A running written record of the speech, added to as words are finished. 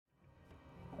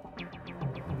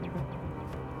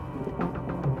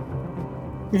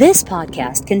This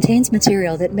podcast contains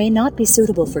material that may not be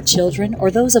suitable for children or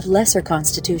those of lesser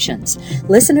constitutions.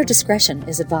 Listener discretion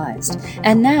is advised.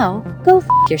 And now, go f***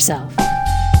 yourself.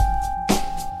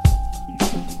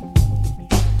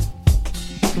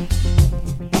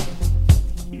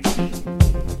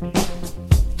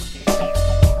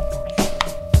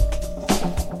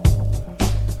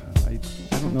 I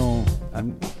don't know.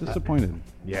 I'm disappointed.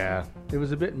 Yeah. It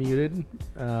was a bit muted,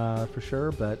 for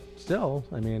sure, but still,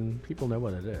 I mean, people know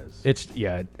what it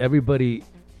is. Everybody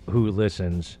who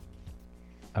listens,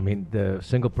 I mean, the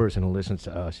single person who listens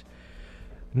to us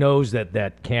knows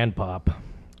that can pop,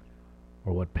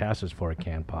 or what passes for a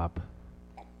can pop,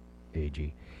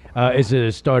 AG, is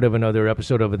the start of another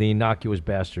episode of the Innocuous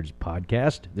Bastards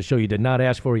podcast, the show you did not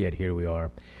ask for, yet here we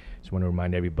are. Just want to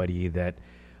remind everybody that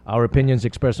our opinions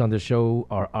expressed on this show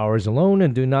are ours alone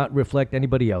and do not reflect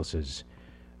anybody else's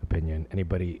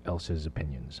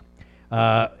opinions.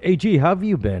 AG, how have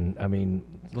you been? I mean,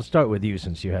 let's start with you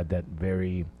since you had that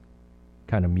very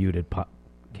kind of muted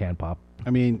can pop.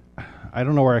 I mean, I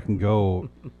don't know where I can go.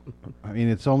 I mean,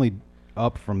 it's only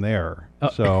up from there.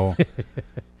 So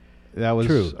that was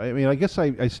true. I mean, I guess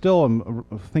I still am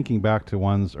thinking back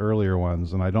to earlier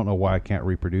ones, and I don't know why I can't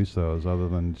reproduce those other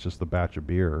than just the batch of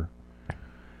beer.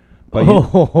 But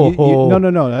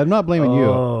no, I'm not blaming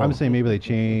you. I'm saying maybe they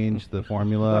changed the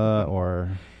formula or.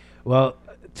 Well,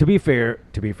 to be fair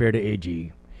to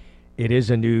AG, it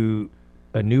is a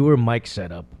newer mic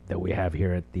setup that we have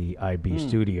here at the IB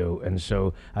studio, and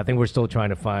so I think we're still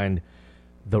trying to find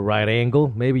the right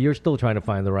angle. Maybe you're still trying to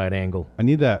find the right angle. I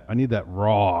need that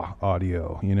raw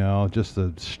audio, just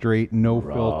the straight, no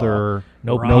filter,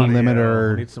 no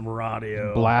limiter. Need some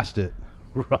radio. Blast it.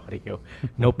 Radio,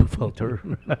 no filter.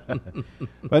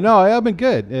 But no, I've been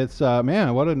good. It's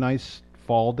man, what a nice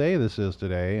fall day this is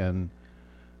today, and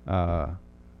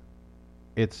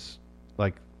it's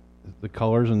like the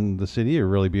colors in the city are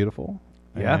really beautiful.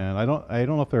 Yeah, and I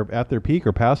don't know if they're at their peak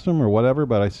or past them or whatever,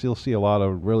 but I still see a lot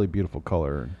of really beautiful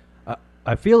color.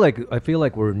 I feel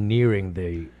like we're nearing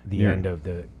the end of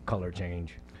the color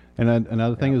change. And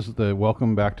another thing is the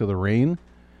welcome back to the rain,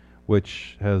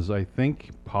 which has, I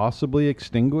think, possibly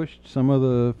extinguished some of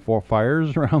the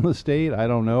fires around the state. I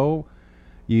don't know.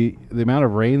 The amount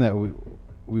of rain that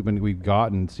we've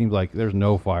gotten seems like there's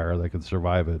no fire that could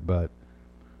survive it, but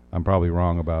I'm probably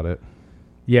wrong about it.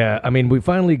 Yeah, I mean, we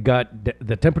finally got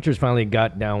the temperatures finally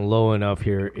got down low enough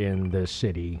here in the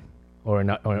city, or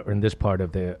in this part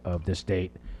of the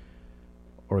state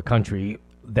or country,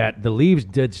 that the leaves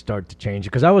did start to change.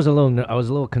 Because I was a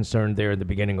little concerned there at the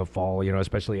beginning of fall,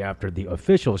 especially after the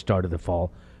official start of the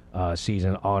fall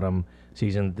autumn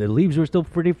season. The leaves were still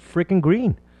pretty freaking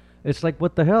green. It's like,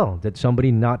 what the hell? Did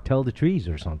somebody not tell the trees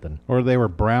or something? Or they were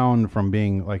brown from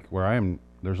being, like where I am,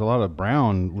 there's a lot of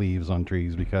brown leaves on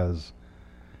trees because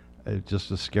it's just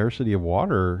a scarcity of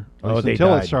water.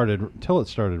 Until it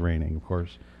started raining, of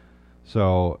course.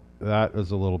 So that was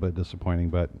a little bit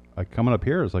disappointing. But coming up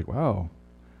here, it's like, wow.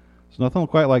 It's nothing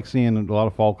quite like seeing a lot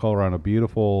of fall color on a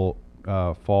beautiful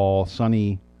fall,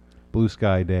 sunny, blue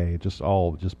sky day. It just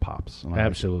pops. And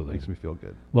absolutely. Makes me feel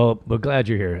good. Well, we're glad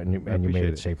you're here and you made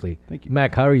it safely. Thank you.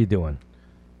 Mac, how are you doing?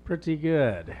 Pretty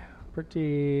good.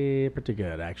 Pretty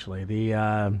good, actually.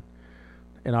 In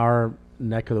our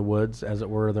neck of the woods, as it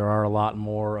were, there are a lot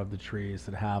more of the trees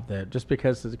that have that, just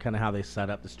because it's kind of how they set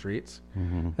up the streets,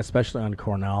 especially on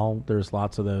Cornell. There's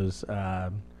lots of those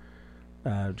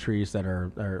trees that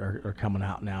are coming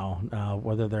out now,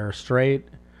 whether they're straight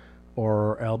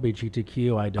or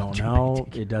LGBTQ, I don't know.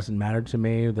 It doesn't matter to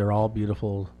me. They're all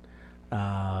beautiful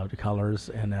colors,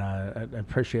 and I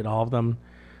appreciate all of them.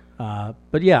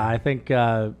 But yeah, I think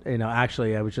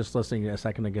actually, I was just listening a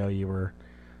second ago. You were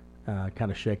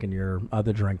kind of shaking your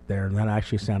other drink there, and that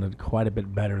actually sounded quite a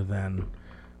bit better than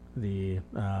the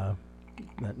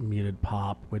that muted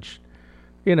pop, which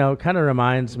kind of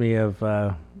reminds me of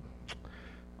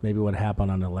maybe what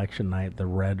happened on election night, the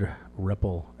red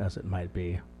ripple, as it might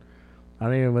be. I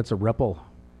don't even know if it's a ripple.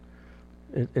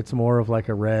 It's more of like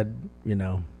a red, It's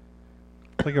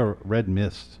like a red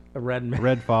mist. A red mist.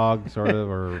 Red fog, sort of,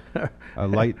 or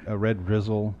a red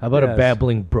drizzle. How about a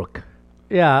babbling brook?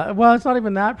 Yeah, well, it's not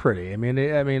even that pretty. I mean,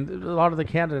 a lot of the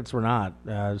candidates were not.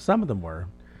 Some of them were.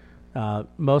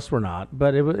 Most were not.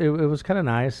 But it was kind of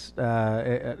nice,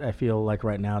 I feel like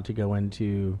right now, to go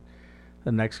into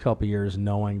the next couple of years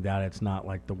knowing that it's not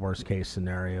like the worst case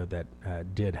scenario that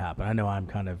did happen. I know I'm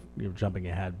kind of jumping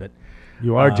ahead, but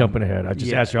you are jumping ahead. I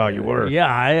just asked you how you were.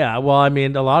 Yeah. Well, I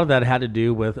mean, a lot of that had to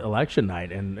do with election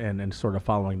night and sort of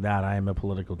following that. I am a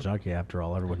political junkie, after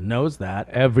all. Everyone knows that.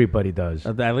 Everybody does.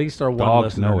 At least our one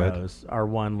listener knows. Our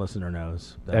one listener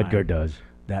knows. Edgar does.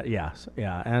 that. Yes,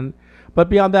 yeah, but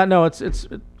beyond that, no, it's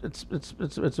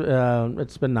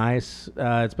been nice.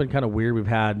 It's been kind of weird. We've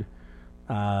had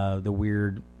the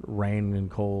weird rain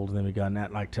and cold, and then we got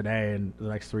that like today, and the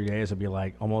next 3 days it'll be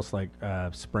like almost like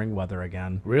spring weather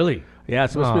again. Really? Yeah,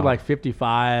 it's supposed to be like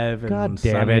 55 and God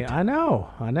damn sunny. it. I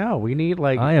know. We need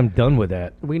I am done with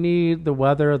that. We need the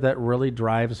weather that really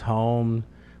drives home.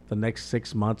 The next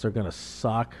 6 months are going to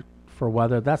suck for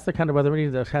weather. That's the kind of weather we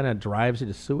need that kind of drives you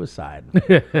to suicide.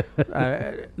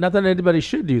 Not that anybody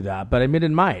should do that, but I mean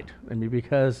it might. I mean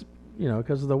because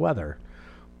of the weather.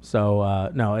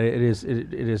 So no, it is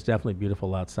definitely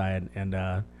beautiful outside, and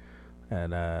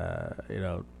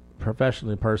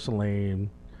professionally, personally,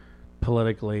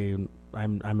 politically,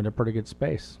 I'm in a pretty good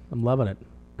space. I'm loving it.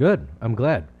 Good. I'm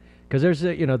glad, because there's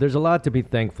a lot to be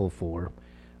thankful for.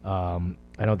 I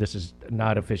know this is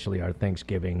not officially our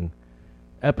Thanksgiving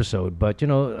episode, but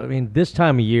I mean, this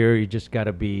time of year you just got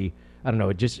to be. I don't know.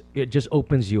 It just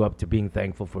opens you up to being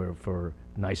thankful for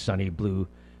nice sunny blue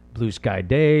sky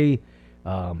day.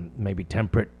 Maybe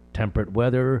temperate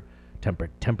weather,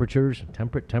 temperate temperatures.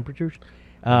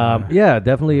 Yeah,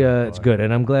 definitely. It's good,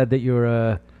 and I'm glad that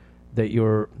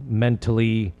you're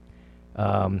mentally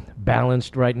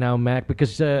balanced right now, Mac.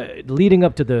 Because leading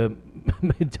up to the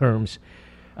midterms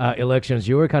elections,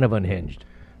 you were kind of unhinged.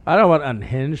 I don't want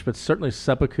unhinged, but certainly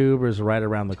seppuku is right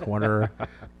around the corner.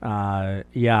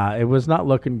 Yeah, it was not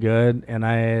looking good, and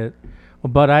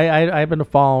I've been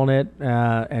following it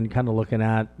and kind of looking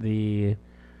at the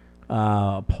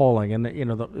polling, and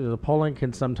the polling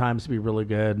can sometimes be really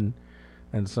good,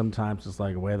 and sometimes it's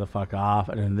like way the fuck off.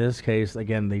 And in this case,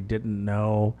 again, they didn't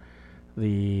know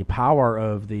the power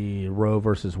of the Roe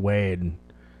versus Wade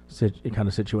kind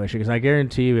of situation. Because I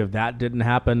guarantee you, if that didn't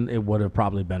happen, it would have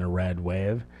probably been a red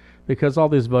wave, because all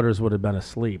these voters would have been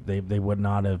asleep. They would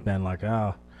not have been like,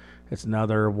 oh, it's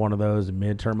another one of those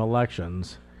midterm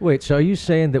elections. Wait, so are you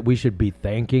saying that we should be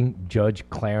thanking Judge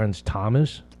Clarence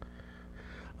Thomas?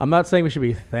 I'm not saying we should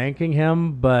be thanking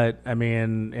him, but I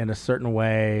mean, in a certain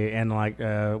way, and like,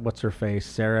 what's her face,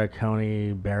 Sarah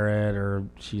Coney Barrett, or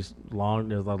she's the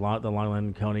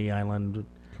Long Coney Island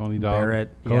Coney Dog.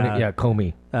 Barrett,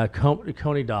 Comey.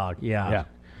 Coney Dog, yeah.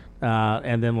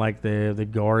 And then like the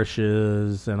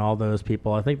Gorishes and all those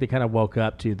people, I think they kind of woke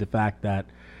up to the fact that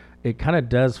it kind of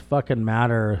does fucking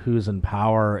matter who's in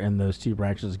power in those two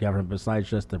branches of government besides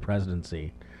just the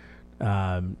presidency.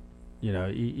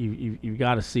 You've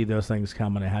got to see those things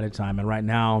coming ahead of time. And right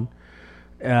now,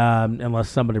 unless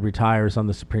somebody retires on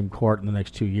the Supreme Court in the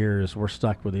next 2 years, we're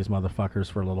stuck with these motherfuckers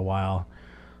for a little while.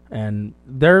 And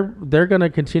they're going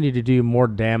to continue to do more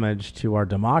damage to our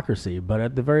democracy. But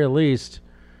at the very least,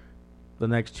 the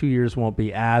next 2 years won't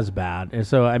be as bad. And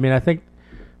so, I mean, I think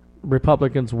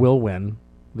Republicans will win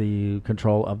the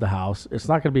control of the House. It's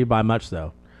not going to be by much,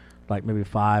 though, like maybe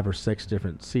 5 or 6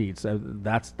 different seats.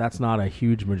 That's not a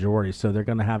huge majority, so they're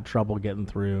going to have trouble getting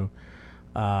through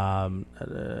really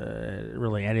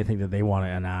anything that they want to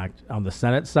enact. On the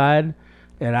Senate side,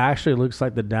 it actually looks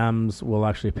like the Dems will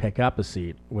actually pick up a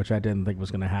seat, which I didn't think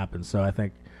was going to happen. So I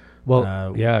think,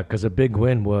 because a big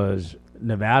win was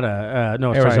Nevada.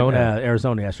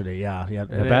 Arizona yesterday. Yeah.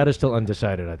 Nevada's still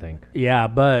undecided, I think. Yeah,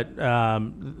 but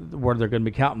where they're going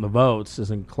to be counting the votes is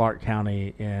in Clark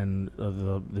County in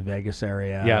the Vegas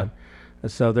area. Yeah.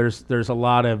 So there's a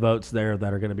lot of votes there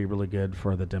that are going to be really good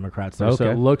for the Democrats there. Okay.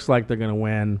 So it looks like they're going to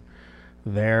win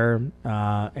there,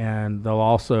 and they'll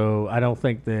also. I don't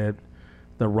think that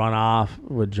the runoff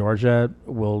with Georgia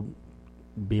will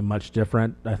be much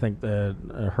different. I think the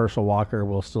Herschel Walker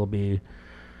will still be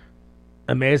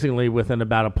amazingly within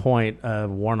about a point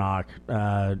of Warnock.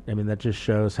 I mean, that just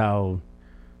shows how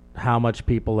much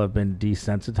people have been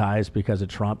desensitized because of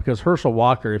Trump. Because Herschel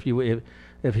Walker, if he would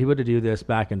have do this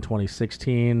back in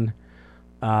 2016,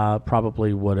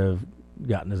 probably would have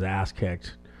gotten his ass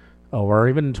kicked, or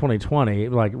even in 2020,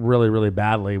 like really, really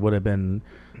badly, would have been.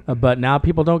 But now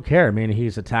people don't care. I mean,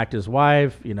 he's attacked his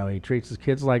wife. He treats his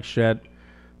kids like shit.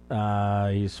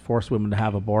 He's forced women to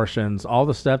have abortions. All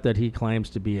the stuff that he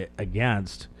claims to be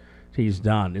against, he's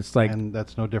done. It's like, and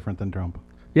that's no different than Trump.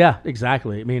 Yeah,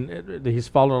 exactly. I mean, he's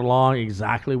followed along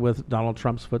exactly with Donald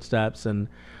Trump's footsteps, and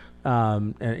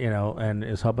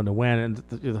is hoping to win. And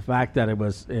the fact that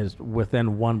is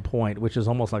within 1 point, which is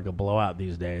almost like a blowout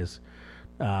these days.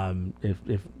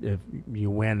 If you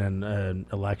win an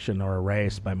election or a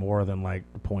race by more than like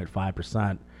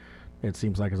 0.5%. It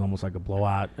seems like it's almost like a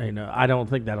blowout. I don't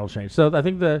think that'll change. So I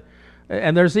think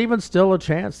and there's even still a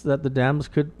chance that the Dems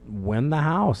could win the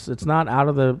House. It's not out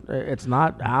of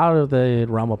the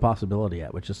realm of possibility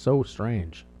yet, which is so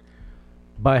strange.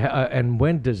 And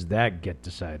when does that get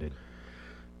decided?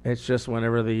 It's just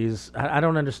whenever I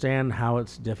don't understand how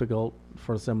it's difficult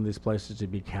for some of these places to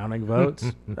be counting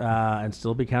votes and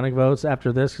still be counting votes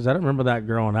after this, because I don't remember that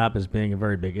growing up as being a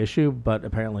very big issue, but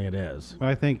apparently it is.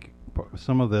 I think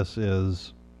some of this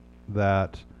is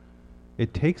that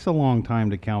it takes a long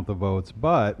time to count the votes,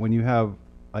 but when you have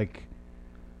like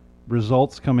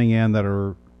results coming in that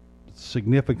are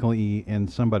significantly in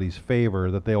somebody's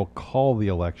favor, that they'll call the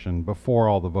election before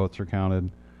all the votes are counted.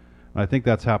 And I think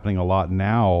that's happening a lot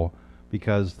now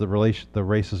because the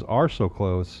races are so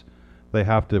close. They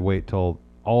have to wait till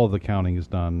all of the counting is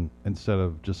done instead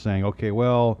of just saying, okay,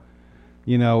 well,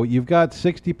 you know, you've got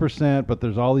 60%, but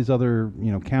there's all these other,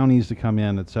 you know, counties to come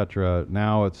in, etc.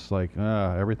 Now it's like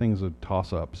everything's a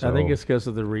toss-up. So I think it's because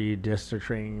of the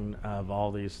redistricting of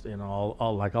all these, you know,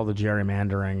 all the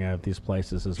gerrymandering of these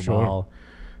places as well.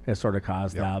 It sort of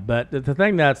caused that. But the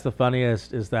thing that's the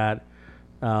funniest is that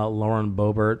Lauren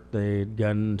Boebert, the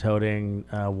gun-toting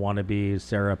wannabe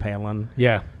Sarah Palin,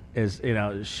 is, you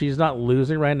know, she's not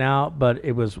losing right now, but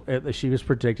she was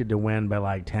predicted to win by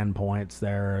like 10 points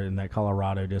there in that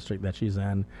Colorado district that she's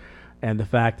in, and the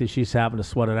fact that she's having to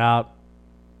sweat it out,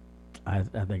 I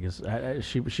think is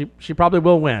she probably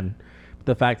will win. But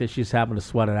the fact that she's having to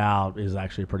sweat it out is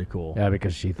actually pretty cool. Yeah,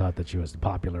 because she thought that she was the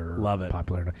popular. Love it.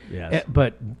 Popular. Yes.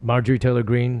 But Marjorie Taylor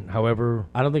Greene, however,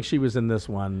 I don't think she was in this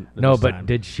one. No, but time.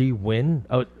 Did she win?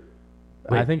 Oh.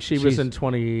 Wait, I think she was in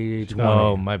 2020.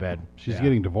 Oh, my bad. She's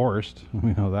getting divorced.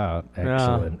 We know that.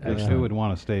 Excellent. Who would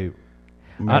want to stay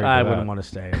married I wouldn't want to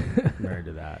stay married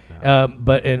to that. No.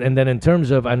 But and then in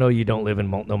terms of, I know you don't live in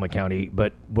Multnomah County,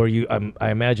 but were you? I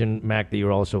imagine, Mac, that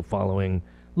you're also following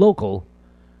local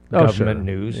government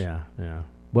news. Yeah.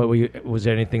 What were you? Was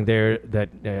there anything there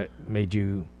that made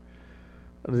you?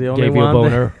 The only gave you a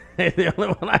boner? The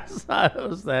only one I saw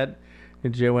was that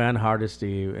Joanne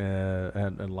Hardesty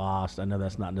had lost. I know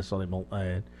that's not necessarily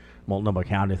a Multnomah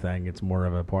County thing. It's more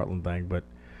of a Portland thing. But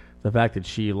the fact that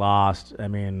she lost, I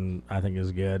mean, I think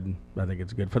is good. I think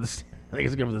it's good for the. I think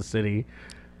it's good for the city.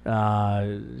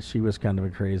 She was kind of a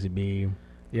crazy bee.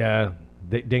 Yeah,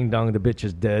 Ding Dong, the bitch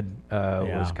is dead.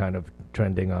 Was kind of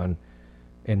trending on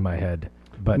in my head.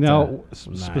 But now,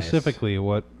 specifically,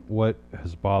 what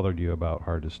has bothered you about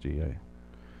Hardesty?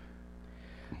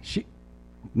 She.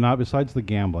 Not besides the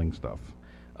gambling stuff.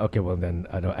 Okay, well then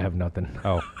I have nothing.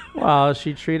 Oh, well,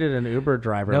 she treated an Uber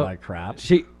driver like crap.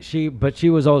 But she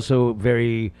was also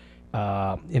very,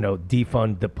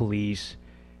 defund the police,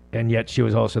 and yet she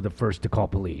was also the first to call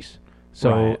police.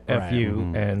 So F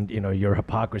you and your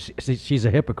hypocrisy. She's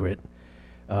a hypocrite,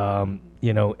 and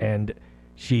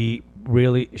she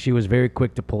was very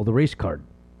quick to pull the race card.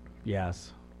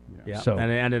 Yes. Yeah, so, and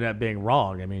it ended up being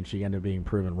wrong. I mean, she ended up being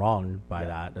proven wrong by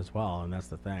that as well, and that's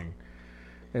the thing.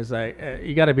 It's like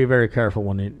you got to be very careful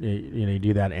when you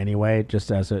do that anyway,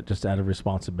 just out of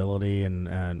responsibility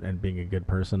and being a good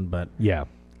person. But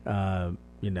if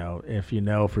you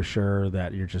know for sure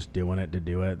that you're just doing it to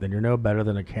do it, then you're no better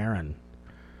than a Karen.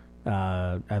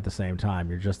 At the same time,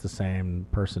 you're just the same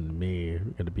person to me. You're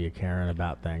going to be a Karen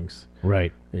about things,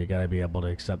 right? You got to be able to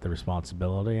accept the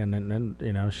responsibility, and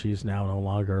then she's now no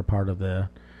longer a part of the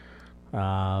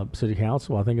city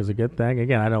council. I think is a good thing.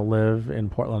 Again, I don't live in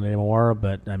Portland anymore,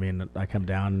 but I mean, I come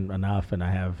down enough, and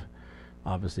I have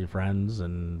obviously friends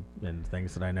and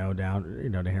things that I know down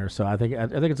to here. So I think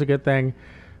it's a good thing.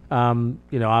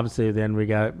 Obviously, then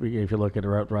if you look at the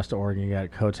rest of Oregon, you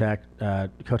got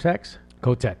Kotex.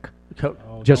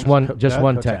 Just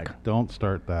one tech. Don't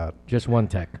start that. Just one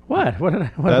tech. What?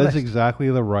 That is exactly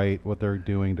what they're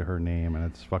doing to her name, and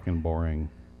it's fucking boring.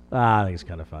 I think it's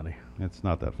kind of funny. It's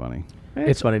not that funny.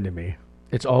 It's funny to me.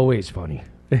 It's always funny.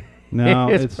 No,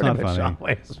 it's not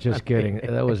funny. Just kidding.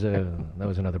 That was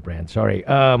another brand. Sorry.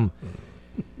 Well,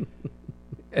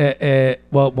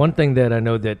 one thing that I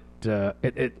know that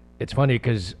it's funny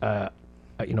because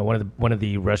one of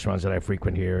the restaurants that I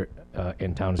frequent here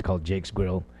in town is called Jake's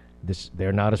Grill.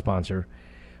 They're not a sponsor,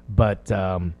 but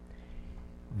the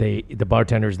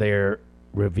bartenders there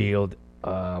revealed.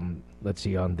 Let's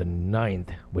see, on the 9th.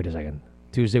 Wait a second.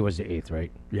 Tuesday was the 8th,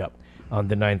 right? Yep. On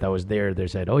the 9th, I was there. They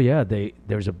said, "Oh yeah,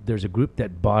 there's a group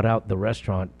that bought out the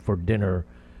restaurant for dinner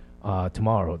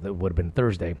tomorrow. That would have been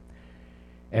Thursday."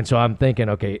 And so I'm thinking,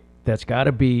 okay, that's got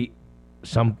to be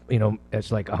some,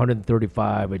 it's like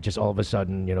 135. It just all of a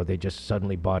sudden, they just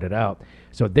suddenly bought it out.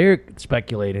 So they're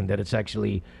speculating that it's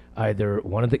actually either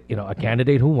one of the, a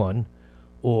candidate who won,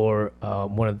 or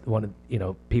one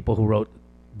of people who wrote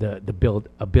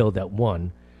a bill that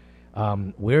won.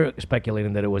 We're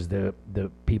speculating that it was the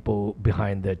people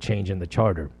behind the change in the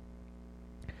charter,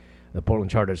 the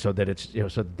Portland charter, so that it's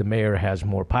so that the mayor has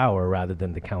more power rather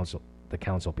than the council. the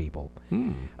council people.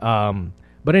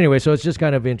 But anyway, so it's just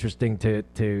kind of interesting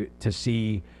to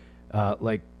see,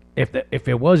 like, if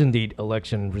it was indeed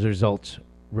election results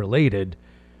related,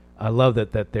 I love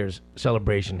that there's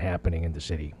celebration happening in the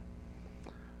city.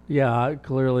 Yeah,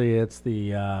 clearly it's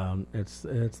the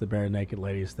bare naked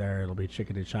ladies there. It'll be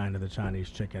chicken to China, the Chinese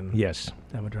chicken. Yes.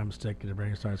 Have a drumstick, the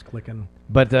brain starts clicking.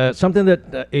 But something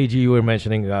that AG you were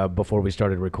mentioning before we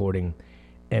started recording,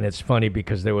 and it's funny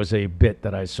because there was a bit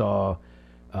that I saw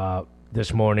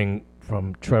this morning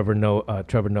from Trevor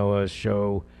Noah's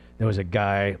show. There was a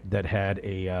guy that had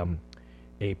a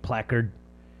placard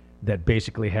that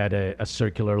basically had a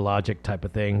circular logic type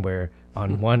of thing, where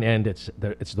on one end it's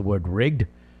the word rigged,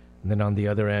 and then on the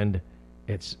other end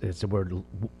it's the word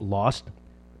lost,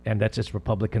 and that's just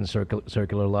Republican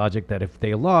circular logic, that if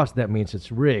they lost, that means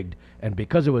it's rigged, and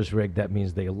because it was rigged, that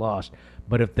means they lost.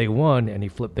 But if they won, and he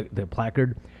flipped the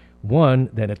placard,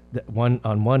 won, then one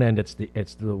on one end it's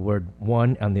the word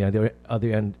won, on the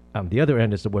other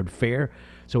end is the word fair.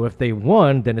 So if they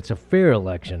won, then it's a fair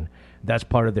election. That's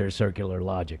part of their circular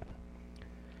logic.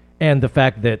 And the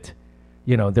fact that,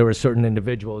 there were certain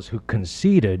individuals who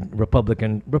conceded,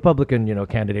 Republican,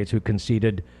 candidates who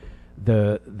conceded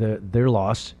their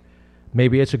loss.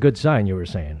 Maybe it's a good sign, you were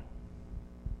saying.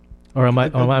 Or am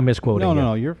I misquoting?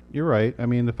 No, you're right. I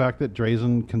mean, the fact that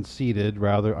Drazen conceded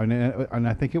and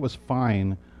I think it was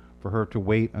fine for her to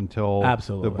wait until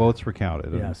the votes were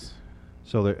counted. Yes.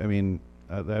 So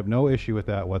I have no issue with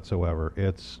that whatsoever.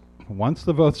 It's once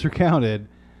the votes are counted,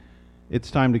 it's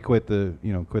time to quit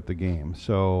the game.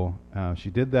 So she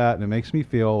did that, and it makes me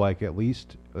feel like at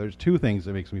least there's two things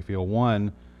that makes me feel.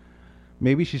 One,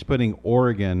 maybe she's putting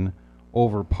Oregon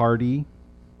over party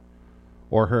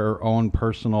or her own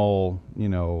personal,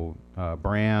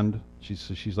 brand.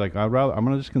 She's like, I'm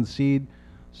going to just concede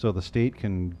so the state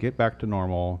can get back to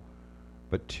normal.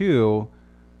 But two,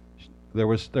 there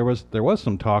was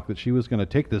some talk that she was going to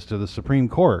take this to the Supreme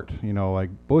Court, like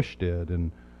Bush did,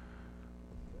 and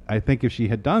I think if she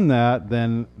had done that,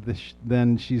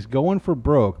 then she's going for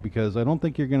broke, because I don't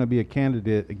think you're going to be a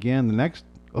candidate again the next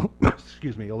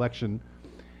election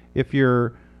if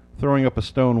you're throwing up a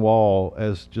stone wall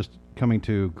as just coming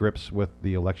to grips with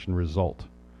the election result.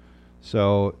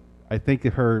 So I think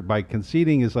her by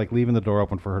conceding is like leaving the door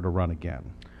open for her to run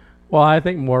again. Well, I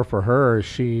think more for her,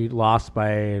 she lost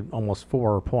by almost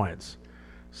 4 points.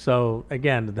 So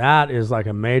again, that is like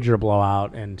a major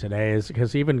blowout in today's,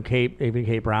 because even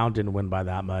Kate Brown didn't win by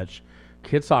that much.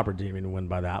 Kitsapper didn't even win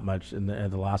by that much in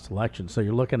the last election. So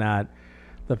you're looking at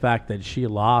the fact that she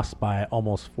lost by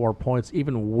almost 4 points,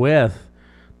 even with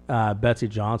Betsy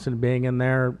Johnson being in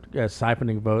there,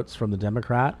 siphoning votes from the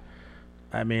Democrat.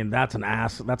 I mean, that's an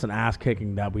ass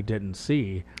kicking that we didn't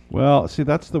see. Well, see,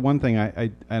 that's the one thing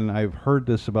I've heard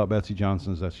this about Betsy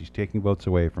Johnson, is that she's taking votes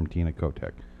away from Tina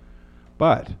Kotek.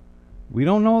 But we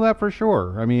don't know that for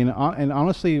sure. I mean, and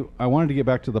honestly, I wanted to get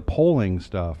back to the polling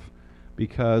stuff,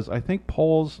 because I think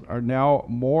polls are now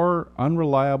more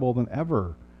unreliable than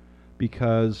ever,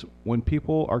 because when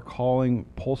people are calling,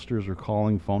 pollsters are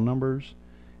calling phone numbers,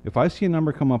 if I see a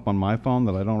number come up on my phone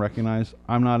that I don't recognize,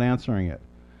 I'm not answering it.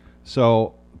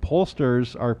 So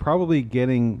pollsters are probably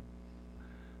getting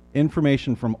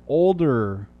information from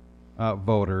older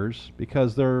voters,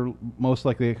 because they're most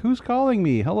likely, who's calling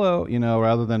me? Hello,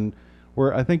 rather than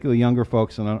where I think the younger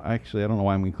folks, and I don't know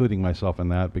why I'm including myself in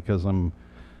that, because I'm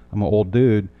an old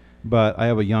dude, but I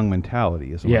have a young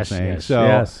mentality, is what I'm saying. Yes, so,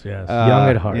 yes. Young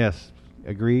at heart. Yes,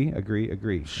 agree.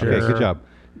 Sure. Okay, good job.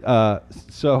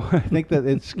 So I think that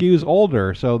it skews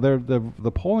older. So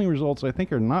the polling results, I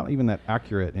think, are not even that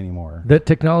accurate anymore. The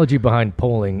technology behind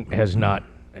polling has not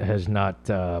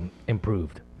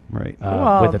improved. Right.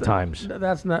 With the times.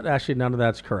 That's not actually, none of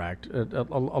that's correct. A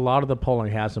lot of the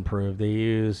polling has improved. They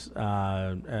use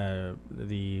the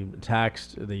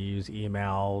text, they use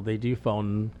email, they do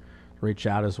phone reach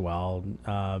out as well.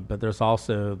 But there's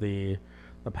also the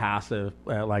passive,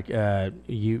 like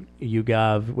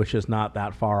YouGov, which is not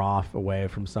that far off away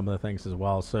from some of the things as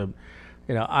well. So,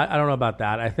 I don't know about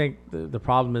that. I think the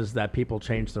problem is that people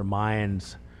change their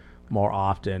minds more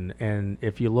often. And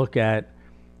if you look at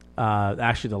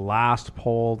actually the last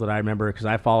poll that I remember, because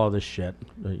I follow this shit,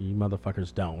 you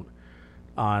motherfuckers don't,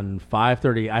 on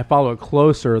 5:30, I follow it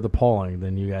closer, the polling,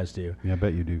 than you guys do. Yeah, I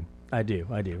bet you do. I do.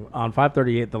 On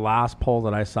 5:38, the last poll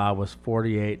that I saw was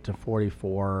 48 to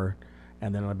 44,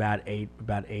 and then about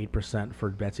 8% for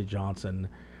Betsy Johnson,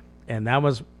 and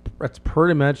that's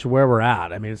pretty much where we're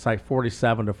at. I mean, it's like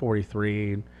 47 to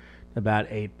 43, about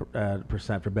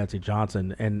 8% for Betsy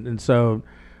Johnson, and so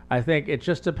I think it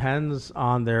just depends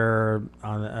on maybe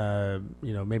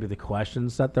the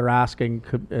questions that they're asking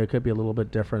could be a little bit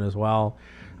different as well.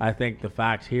 I think the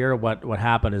fact here, what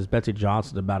happened is Betsy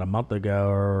Johnson about a month ago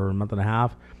or a month and a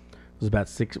half was about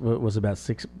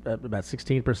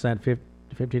 16%,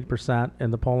 15%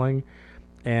 in the polling,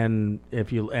 and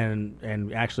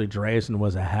and actually Dreesen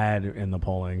was ahead in the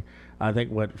polling. I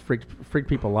think what freaked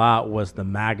people out was the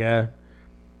MAGA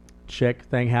chick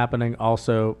thing happening.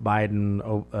 Also, Biden,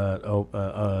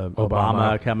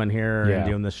 Obama coming here and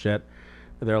doing this shit.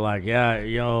 They're like, yeah,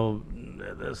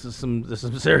 this is some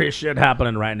serious shit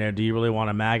happening right now. Do you really want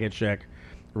a MAGA chick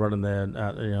running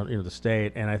the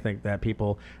state? And I think that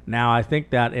people now, I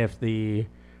think that if the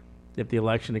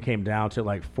election came down to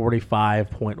like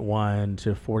 45.1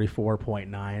 to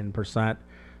 44.9%,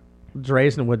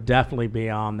 Dreesen would definitely be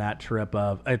on that trip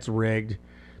of it's rigged.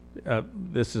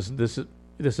 This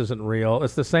isn't real.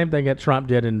 It's the same thing that Trump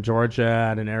did in Georgia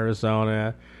and in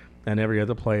Arizona and every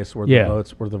other place where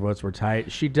the votes were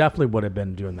tight. She definitely would have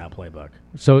been doing that playbook.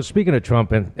 So speaking of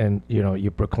Trump, and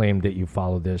you proclaimed that you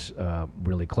follow this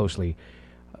really closely.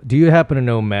 Do you happen to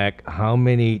know, Mac, how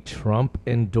many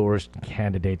Trump-endorsed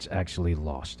candidates actually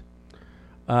lost?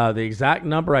 The exact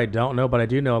number I don't know, but I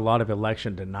do know a lot of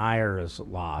election deniers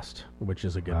lost, which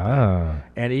is a good thing.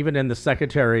 And even in the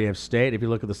Secretary of State, if you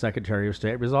look at the Secretary of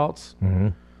State results,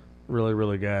 really,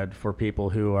 really good for people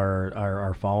who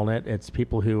are following it. It's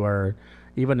people who are,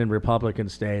 even in Republican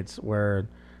states where,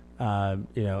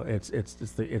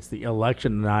 it's the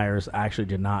election deniers actually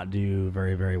did not do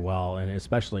very, very well, and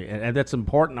especially, and that's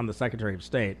important on the Secretary of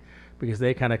State because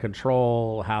they kind of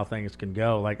control how things can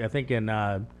go. Like I think in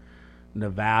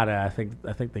Nevada, I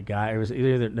think the guy, it was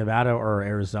either Nevada or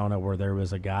Arizona, where there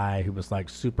was a guy who was like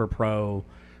super pro.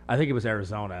 I think it was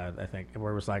Arizona. I think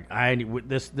where it was like,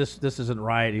 this isn't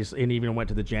right. And even went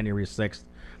to the January 6th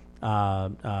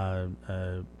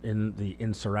in the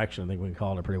insurrection. I think we can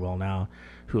call it pretty well now.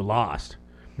 Who lost?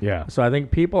 Yeah. So I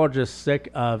think people are just sick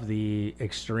of the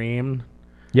extreme.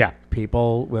 Yeah.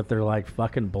 People with their like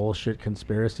fucking bullshit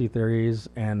conspiracy theories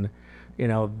and.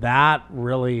 That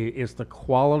really is the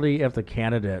quality of the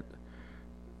candidate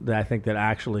that I think that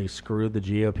actually screwed the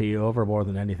GOP over more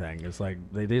than anything. It's like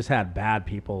they just had bad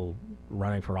people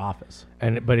running for office.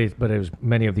 But it was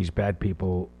many of these bad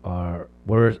people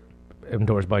were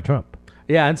endorsed by Trump.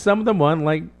 Yeah, and some of them won,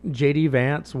 like J.D.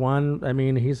 Vance won. I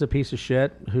mean, he's a piece of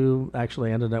shit who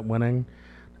actually ended up winning.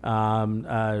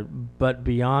 But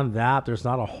beyond that, there's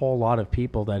not a whole lot of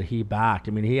people that he backed.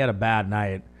 I mean, he had a bad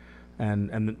night.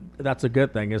 And that's a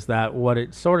good thing, is that what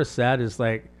it sort of said is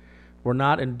like, we're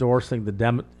not endorsing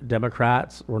the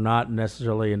Democrats. We're not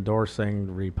necessarily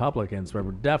endorsing Republicans, but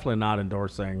we're definitely not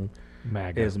endorsing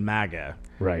MAGA.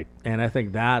 Right. And I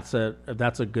think that's a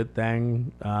good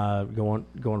thing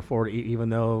going forward, even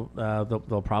though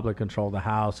they'll probably control the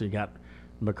House. You got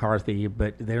McCarthy,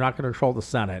 but they're not going to control the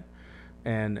Senate.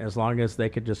 And as long as they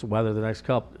could just weather the next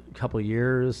couple of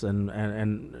years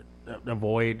and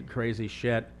avoid crazy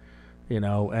shit, coming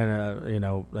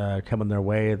their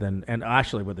way, and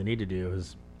actually what they need to do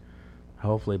is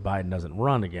hopefully Biden doesn't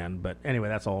run again. But anyway,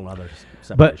 that's a whole other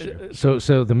separate issue.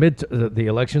 So the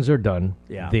elections are done.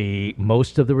 Yeah.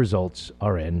 Most of the results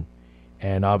are in,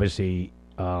 and obviously,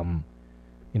 some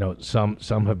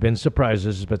have been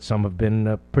surprises, but some have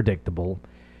been predictable.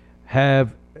 My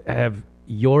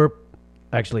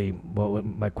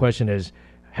question is,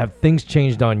 have things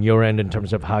changed on your end in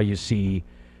terms of how you see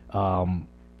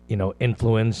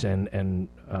influence and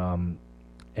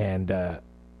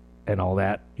all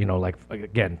that, like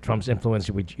again, Trump's influence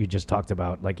you just talked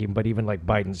about, but even like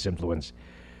Biden's influence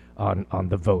on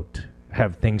the vote.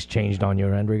 Have things changed on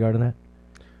your end regarding that?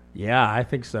 Yeah, I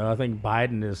think so. I think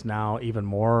Biden is now even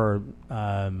more.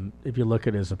 If you look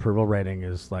at his approval rating,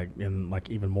 is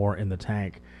even more in the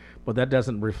tank. But that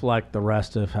doesn't reflect the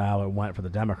rest of how it went for the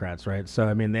Democrats, right? So,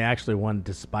 I mean, they actually won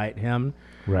despite him.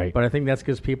 Right. But I think that's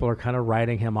because people are kind of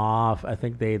writing him off. I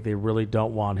think they really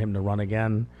don't want him to run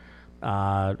again.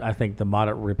 I think the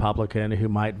moderate Republican who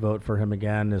might vote for him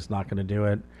again is not going to do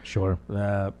it. Sure.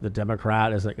 The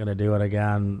Democrat isn't going to do it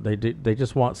again. They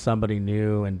just want somebody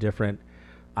new and different.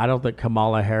 I don't think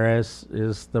Kamala Harris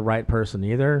is the right person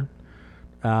either.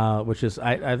 Which is,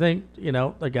 I think,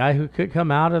 the guy who could come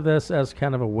out of this as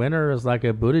kind of a winner is like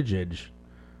a Buttigieg.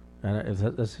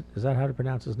 Is that how to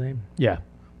pronounce his name? Yeah.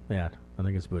 Yeah, I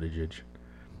think it's Buttigieg.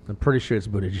 I'm pretty sure it's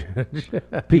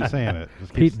Buttigieg. Keep saying it.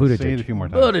 Just Pete Buttigieg. Say it a few more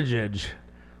times.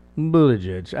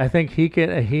 Buttigieg. I think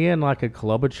he and like a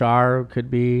Klobuchar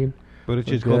could be.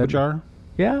 Buttigieg Klobuchar?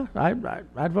 Yeah,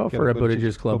 I'd vote for a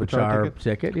Buttigieg Klobuchar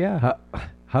ticket. Yeah.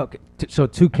 So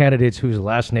two candidates whose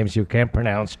last names you can't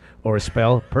pronounce or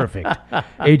spell. Perfect.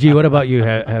 AG, what about you?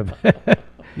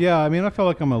 Yeah, I mean, I feel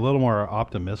like I'm a little more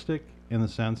optimistic in the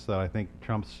sense that I think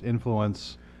Trump's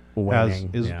influence I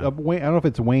don't know if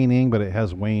it's waning, but it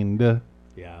has waned.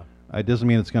 Yeah. It doesn't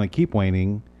mean it's going to keep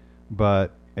waning,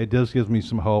 but it does give me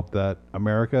some hope that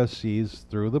America sees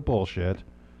through the bullshit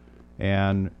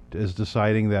and is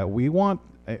deciding that we want.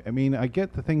 I mean, I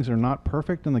get that things are not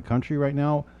perfect in the country right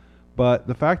now, but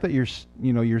the fact that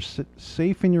you're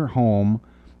safe in your home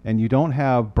and you don't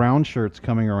have brown shirts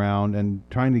coming around and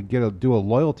trying to do a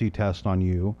loyalty test on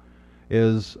you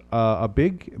is a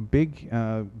big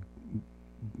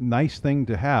nice thing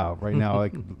to have right now.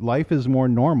 Like life is more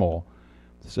normal.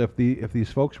 So if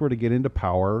these folks were to get into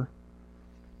power,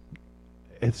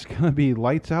 it's going to be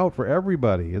lights out for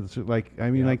everybody. It's like, I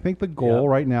mean, I think the goal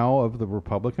right now of the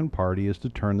Republican Party is to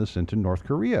turn this into North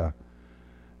Korea.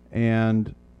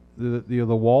 And the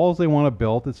walls they want to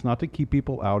build, it's not to keep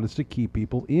people out, it's to keep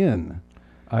people in.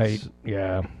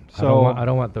 So I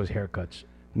don't want those haircuts.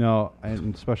 No,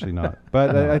 and especially not.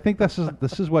 But I think this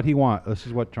is what he wants. This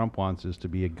is what Trump wants, is to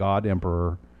be a god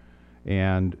emperor,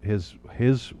 and his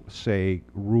say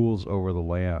rules over the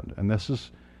land. And this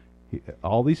is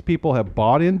all these people have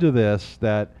bought into this,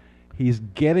 that he's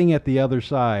getting at the other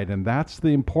side, and that's the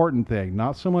important thing.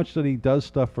 Not so much that he does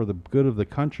stuff for the good of the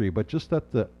country, but just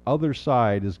that the other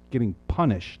side is getting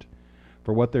punished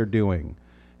for what they're doing.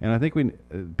 And I think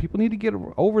people need to get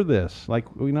over this.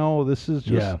 Like, we know this is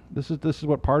just this is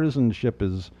what partisanship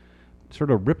is,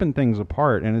 sort of ripping things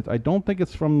apart. And I don't think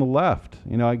it's from the left.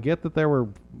 You know, I get that there were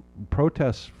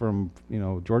protests from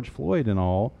George Floyd and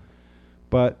all,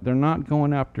 but they're not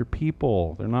going after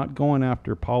people. They're not going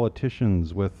after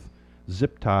politicians with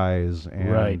zip ties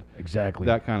and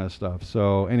that kind of stuff.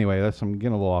 So anyway, I'm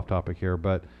getting a little off topic here,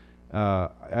 but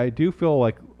I do feel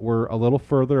like we're a little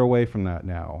further away from that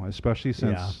now, especially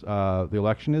since the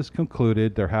election is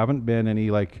concluded. There haven't been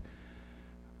any like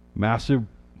massive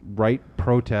right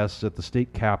protests at the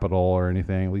state capitol or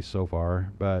anything, at least so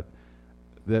far. But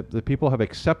the people have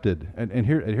accepted, and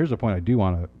here's a point I do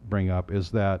want to bring up, is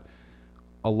that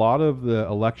a lot of the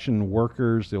election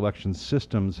workers, the election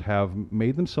systems have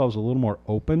made themselves a little more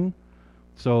open.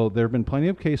 So there have been plenty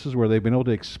of cases where they've been able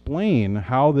to explain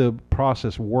how the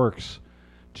process works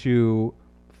to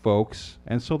folks,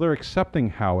 and so they're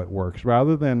accepting how it works,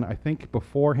 rather than, I think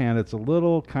beforehand, it's a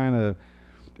little kind of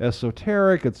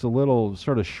esoteric, it's a little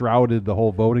sort of shrouded, the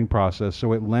whole voting process,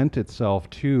 so it lent itself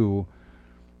to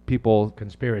people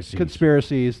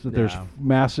conspiracies that there's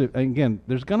massive, and again,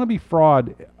 there's going to be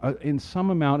fraud in some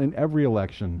amount in every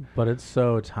election, but it's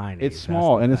so tiny, it's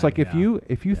small, and it's like if you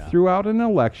threw out an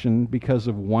election because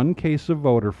of one case of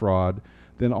voter fraud,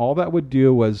 then all that would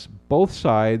do was both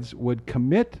sides would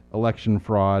commit election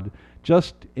fraud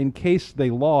just in case they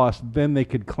lost, then they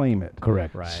could claim it.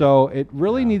 Correct. Right. So it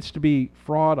really needs to be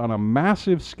fraud on a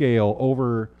massive scale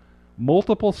over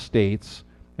multiple states.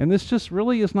 And this just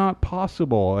really is not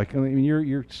possible. Like, I mean,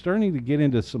 you're starting to get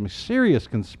into some serious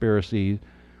conspiracy,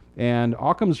 and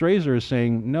Occam's razor is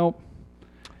saying, nope,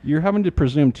 you're having to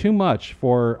presume too much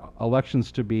for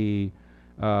elections to be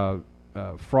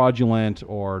fraudulent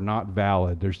or not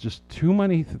valid. There's just too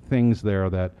many things there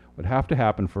that would have to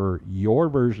happen for your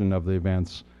version of the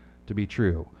events to be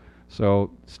true.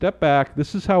 So step back.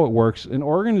 This is how it works. And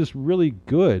Oregon is really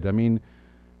good. I mean,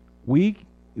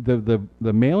 the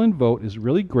mail-in vote is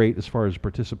really great as far as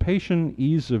participation,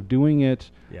 ease of doing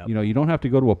it. Yep. You don't have to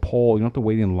go to a poll. You don't have to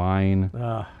wait in line.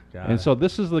 And so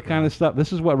this is the kind of stuff.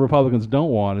 This is what Republicans don't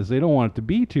want, is they don't want it to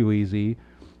be too easy,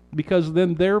 because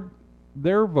then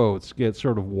their votes get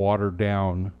sort of watered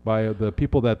down by the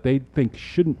people that they think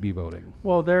shouldn't be voting.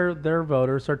 Well, their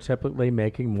voters are typically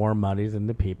making more money than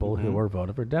the people who are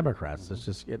voting for Democrats. It's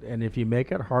just, and if you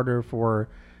make it harder for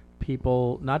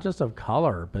people, not just of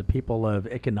color, but people of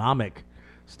economic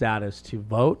status to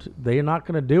vote, they're not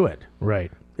going to do it.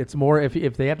 Right. It's more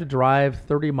if they have to drive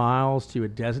 30 miles to a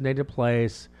designated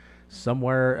place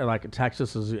somewhere, like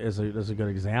Texas is a good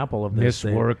example of this.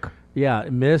 Miss work. Yeah,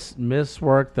 miss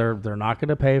work. They're not going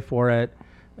to pay for it.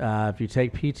 If you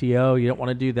take PTO, you don't want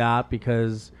to do that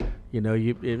because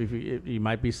you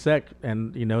might be sick,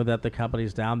 and you know that the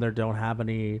companies down there don't have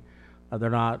any. They're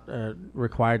not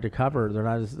required to cover.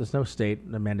 There's no state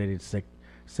mandated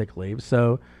sick leave.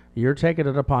 So you're taking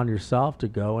it upon yourself to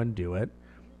go and do it.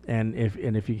 And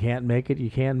if you can't make it, you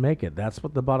can't make it. That's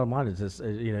what the bottom line is.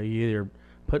 You either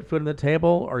put food on the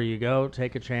table or you go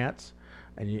take a chance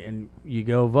and you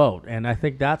go vote. And I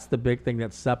think that's the big thing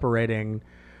that's separating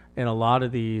in a lot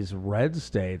of these red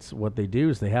states. What they do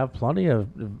is they have plenty of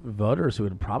voters who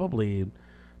would probably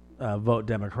vote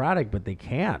Democratic, but they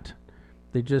can't.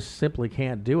 They just simply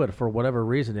can't do it for whatever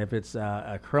reason. If it's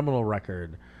a criminal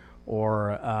record,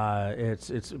 or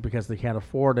it's because they can't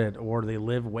afford it, or they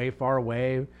live way far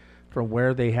away from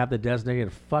where they have the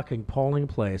designated fucking polling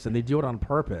place, and they do it on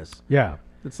purpose. Yeah.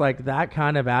 It's like that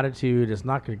kind of attitude is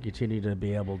not going to continue to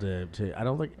be able to I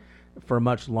don't think for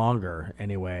much longer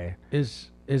anyway. Is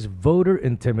voter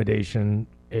intimidation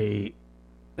a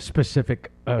specific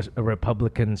a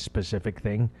Republican specific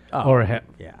thing? Yeah.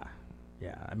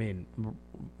 I mean,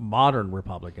 modern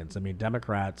Republicans. I mean,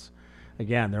 Democrats.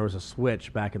 Again, there was a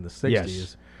switch back in the 60s.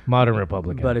 Yes, modern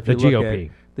Republican. But if the you look GOP.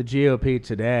 at the GOP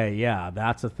today, yeah,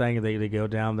 that's a thing. They go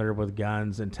down there with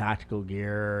guns and tactical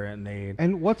gear,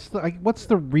 and what's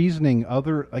the reasoning?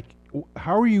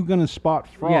 How are you going to spot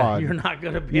fraud? Yeah, you're not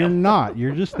going to be. You're not.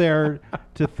 You're just there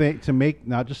to make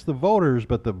not just the voters,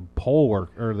 but the poll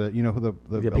work or the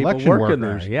election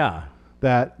workers. There, yeah,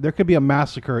 that there could be a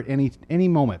massacre at any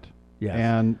moment. Yes.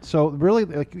 And so really,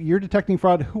 like, you're detecting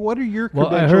fraud. What are your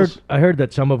credentials? Well, I heard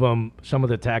that some of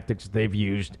the tactics they've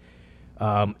used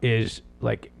is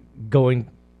like going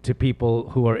to people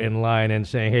who are in line and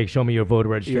saying, "Hey, show me your voter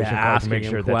registration card to make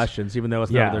sure that's questions, even though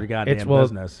it's none of their goddamn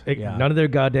business. None of their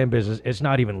goddamn business. It's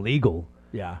not even legal.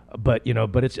 Yeah. But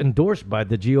it's endorsed by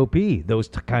the GOP. Those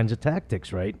kinds of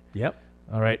tactics, right? Yep.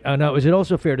 All right. Now, is it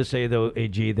also fair to say though,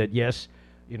 AG, that yes,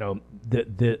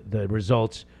 the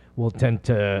results will tend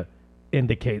to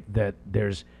indicate that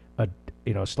there's a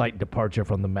slight departure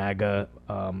from the MAGA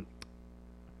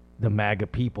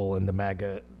people and the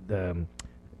MAGA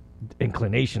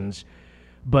inclinations,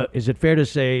 but is it fair to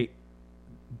say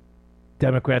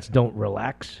Democrats don't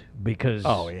relax because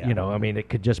it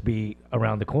could just be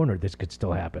around the corner. This could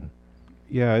still happen.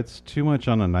 Yeah, it's too much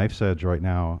on a knife's edge right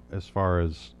now. As far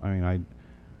as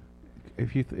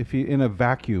if you in a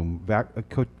vacuum,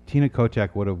 Tina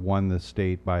Kotek would have won the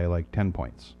state by like 10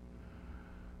 points.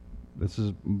 This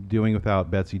is doing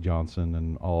without Betsy Johnson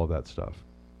and all of that stuff.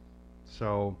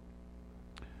 So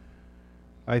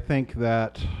I think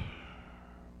that,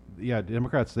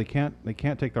 Democrats, they can't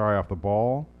take their eye off the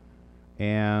ball,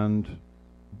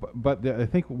 but I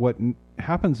think what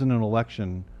happens in an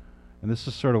election, and this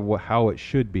is sort of how it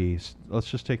should be. Let's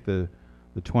just take the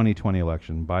 2020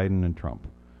 election, Biden and Trump.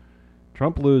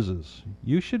 Trump loses.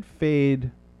 You should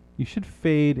fade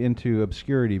into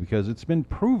obscurity because it's been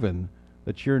proven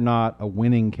that you're not a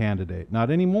winning candidate. Not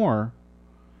anymore.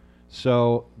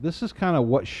 So this is kind of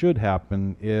what should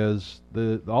happen is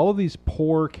all of these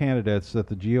poor candidates that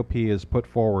the GOP has put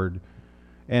forward,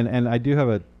 and I do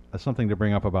have something to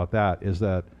bring up about that, is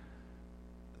that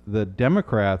the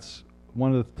Democrats,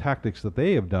 one of the tactics that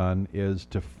they have done is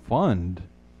to fund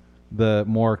the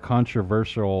more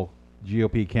controversial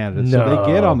GOP candidates. No. So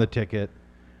they get on the ticket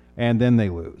and then they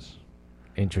lose.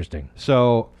 Interesting.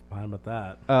 So fine with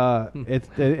that. It's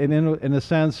in a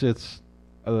sense, it's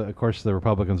of course the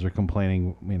Republicans are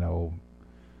complaining,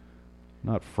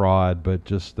 not fraud, but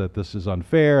just that this is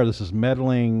unfair, this is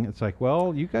meddling. It's like,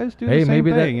 well, you guys do the same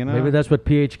thing. Maybe that's what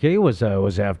PHK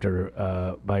was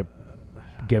after by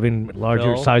giving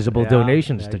larger, sizable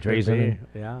donations to Drazen.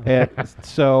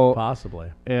 So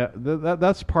possibly. Yeah,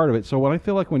 that's part of it. So when I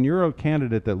feel like when you're a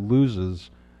candidate that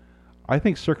loses, I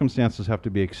think circumstances have to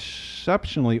be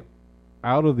exceptionally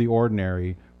out of the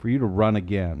ordinary for you to run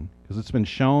again, because it's been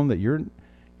shown that you're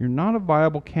not a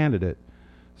viable candidate.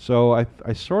 So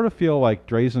I sort of feel like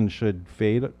Drazen should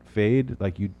fade.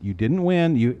 Like you didn't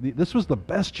win. This was the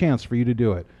best chance for you to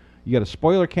do it. You got a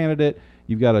spoiler candidate.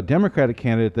 You've got a Democratic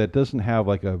candidate that doesn't have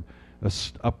like a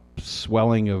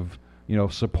swelling of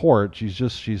support.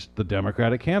 She's the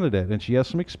Democratic candidate, and she has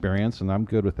some experience, and I'm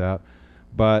good with that.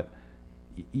 But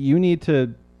you need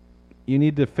to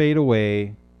fade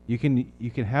away. You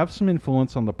can have some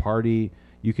influence on the party.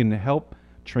 You can help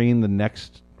train the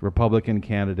next Republican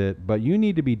candidate, but you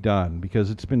need to be done,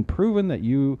 because it's been proven that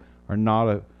you are not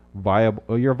a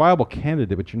viable. You're a viable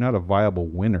candidate, but you're not a viable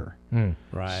winner.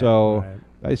 Right. So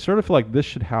I sort of feel like this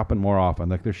should happen more often.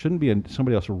 Like there shouldn't be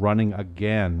somebody else running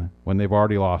again when they've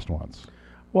already lost once.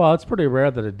 Well, it's pretty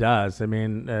rare that it does. I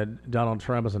mean, Donald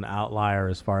Trump is an outlier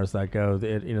as far as that goes.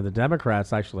 The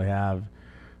Democrats actually have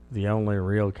the only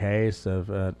real case of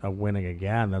winning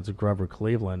again. That's Grover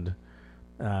Cleveland.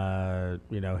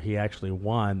 He actually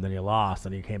won, then he lost,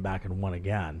 and he came back and won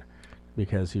again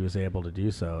because he was able to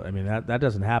do so. I mean, that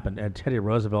doesn't happen. And Teddy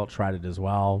Roosevelt tried it as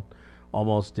well,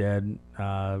 almost did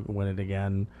win it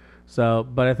again. So,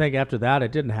 but I think after that,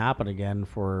 it didn't happen again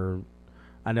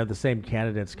I know the same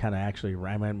candidates kind of actually,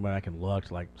 I went back and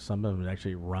looked, like some of them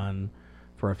actually run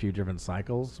for a few different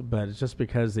cycles, but it's just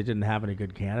because they didn't have any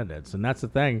good candidates. And that's the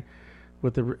thing.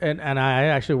 and I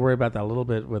actually worry about that a little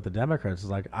bit with the Democrats.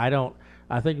 It's like I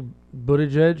think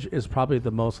Buttigieg is probably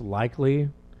the most likely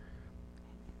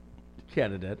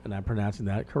candidate, and I'm pronouncing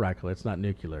that correctly. It's not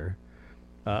nuclear.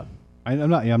 I'm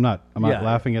not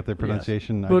laughing at the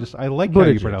pronunciation. Yes. I like how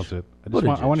you pronounce it. I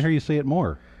want to hear you say it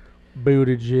more.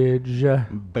 Buttigieg.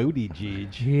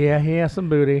 Yeah, he has some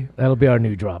booty. That'll be our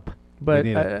new drop. But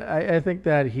I think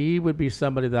that he would be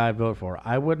somebody that I vote for.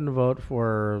 I wouldn't vote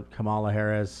for Kamala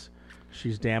Harris.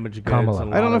 She's damaged goods.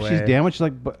 I don't know if she's damaged.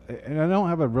 And I don't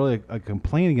have a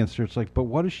complaint against her. It's like, but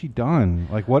what has she done?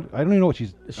 Like, what? I don't even know what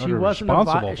she's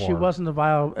responsible for.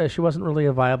 She wasn't really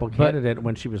a viable candidate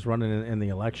when she was running in the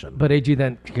election. But AG,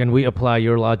 then can we apply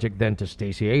your logic then to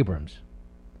Stacey Abrams?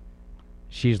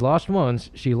 She's lost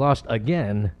once. She lost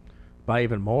again. By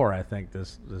even more, I think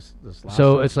this last.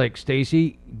 So it's like,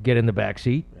 Stacey, get in the back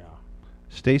seat. Yeah.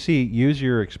 Stacey, use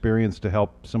your experience to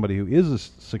help somebody who is a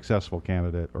successful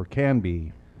candidate or can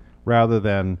be, rather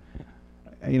than,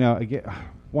 again,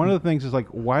 one of the things is like,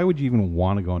 why would you even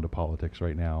want to go into politics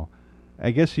right now? I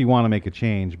guess you want to make a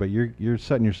change, but you're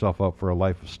setting yourself up for a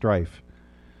life of strife.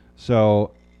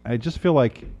 So I just feel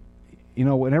like,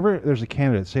 whenever there's a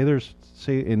candidate,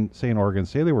 say in Oregon,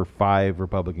 say there were 5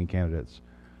 Republican candidates.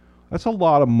 That's a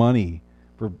lot of money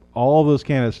for all of those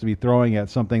candidates to be throwing at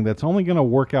something that's only going to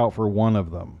work out for one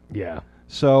of them. Yeah.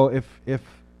 So if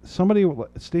somebody,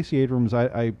 Stacey Abrams,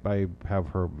 I have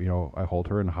her, I hold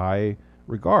her in high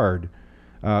regard.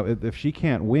 If she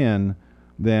can't win,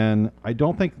 then I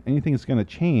don't think anything is going to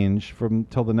change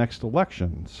till the next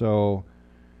election. So,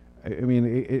 I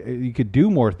mean, you could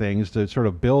do more things to sort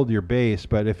of build your base,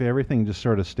 but if everything just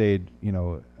sort of stayed,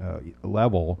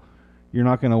 level, you're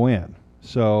not going to win.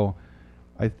 So,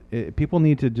 people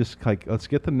need to just let's not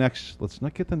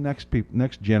get the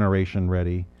next generation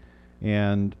ready,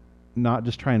 and not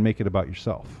just try and make it about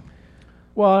yourself.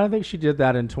 Well, I think she did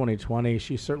that in 2020.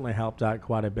 She certainly helped out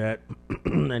quite a bit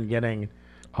in getting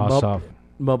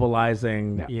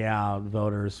mobilizing,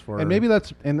 voters for. And maybe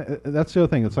that's the other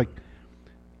thing. It's like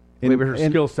maybe her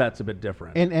skill set's a bit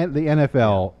different. And the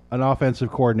NFL, an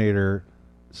offensive coordinator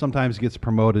sometimes gets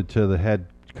promoted to the head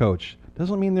coach.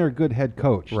 Doesn't mean they're a good head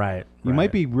coach. Right. You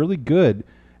might be really good,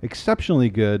 exceptionally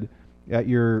good at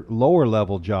your lower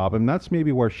level job, and that's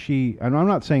maybe where and I'm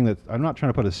not saying that, I'm not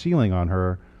trying to put a ceiling on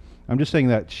her. I'm just saying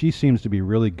that she seems to be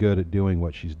really good at doing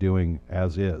what she's doing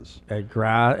as is. At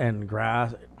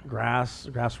grassroots,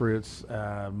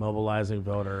 mobilizing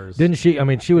voters. Didn't she? I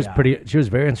mean, she was she was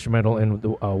very instrumental in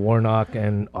Warnock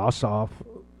and Ossoff.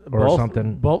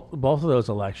 Something. Both of those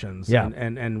elections, yeah,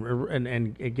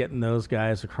 and getting those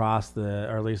guys across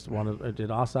or at least one of did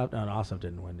Ossoff? No, Ossoff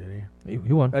didn't win, did he?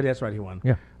 He won. Oh, that's right, he won.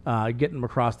 Yeah, getting them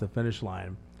across the finish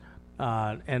line,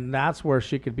 and that's where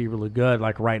she could be really good.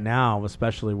 Like right now,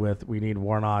 especially we need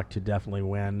Warnock to definitely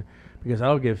win, because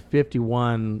that'll give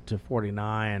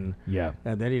 51-49. Yeah,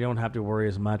 and then you don't have to worry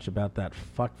as much about that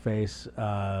fuckface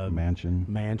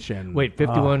Manchin. Wait,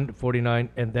 51-49,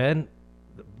 and then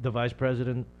the vice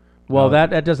president. Well,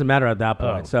 that doesn't matter at that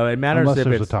point. So it matters if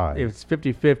it's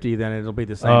 50-50, then it'll be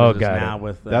the same as now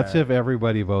with. That's if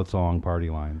everybody votes along party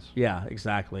lines. Yeah,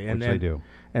 exactly. Which they do.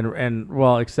 And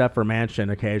well, except for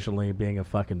Manchin occasionally being a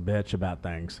fucking bitch about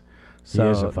things. So he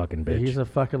is a fucking bitch. He's a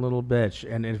fucking little bitch.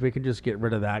 And if we can just get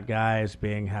rid of that guy as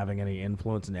having any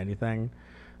influence in anything,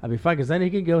 I'd be fine, because then he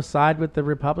can go side with the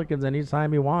Republicans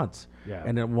anytime he wants. Yeah.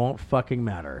 And it won't fucking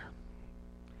matter.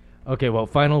 Okay, well,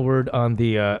 final word on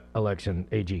the election,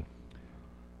 AG.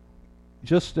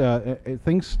 Just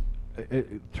things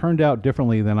turned out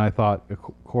differently than I thought,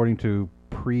 according to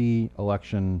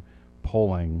pre-election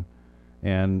polling.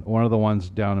 And one of the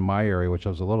ones down in my area, which I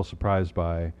was a little surprised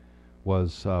by,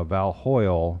 was Val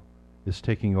Hoyle is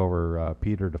taking over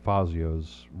Peter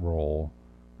DeFazio's role,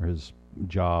 or his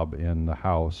job in the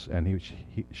House, and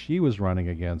she was running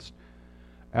against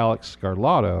Alex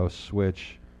Skarlatos,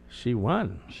 which she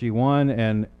won.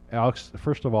 And Alex,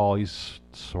 first of all, he's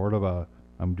sort of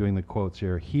I'm doing the quotes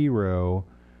here, hero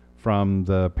from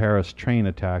the Paris train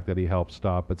attack that he helped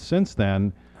stop. But since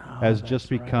then, has just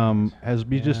become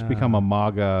a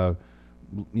MAGA,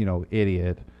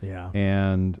 idiot. Yeah.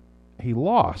 And he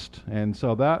lost. And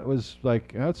so that was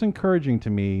that's encouraging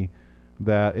to me,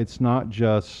 that it's not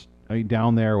just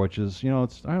down there, which is, I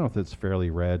don't know if it's fairly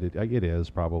red. It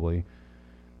is probably,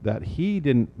 that he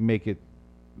didn't make it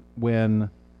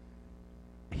when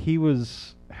he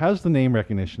has the name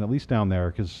recognition, at least down there,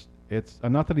 because it's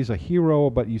not that he's a hero,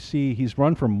 but you see he's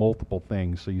run for multiple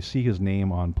things, so you see his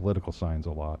name on political signs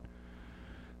a lot.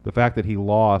 The fact that he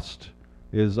lost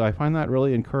I find that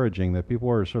really encouraging, that people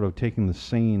are sort of taking the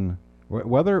sane,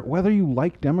 whether you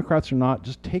like Democrats or not,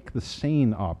 just take the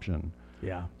sane option.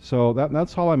 Yeah. So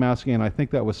that's all I'm asking, and I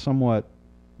think that was somewhat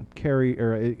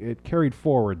it carried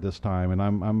forward this time, and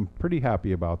I'm pretty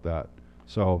happy about that.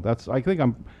 So I think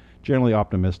I'm generally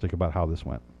optimistic about how this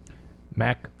went.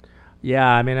 Mac? Yeah,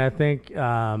 I mean, I think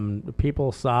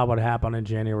people saw what happened on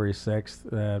January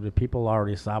 6th. The people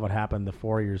already saw what happened the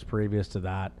 4 years previous to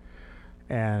that.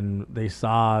 And they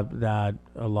saw that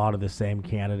a lot of the same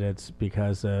candidates,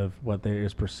 because of what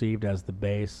is perceived as the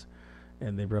base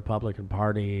in the Republican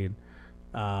Party,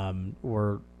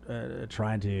 were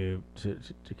trying to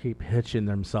keep hitching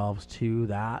themselves to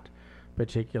that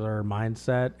particular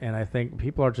mindset. And I think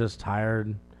people are just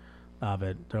tired of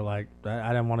it. They're like,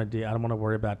 I don't want to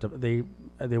worry about they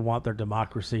want their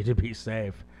democracy to be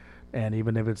safe, and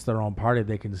even if it's their own party,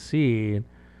 they can see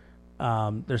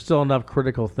there's still enough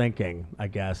critical thinking, I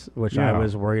guess, which I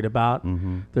was worried about.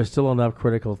 Mm-hmm. There's still enough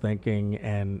critical thinking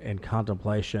and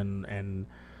contemplation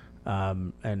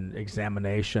and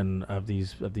examination of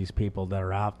these people that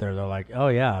are out there. They're like, oh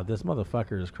yeah, this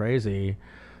motherfucker is crazy.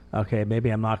 Okay, maybe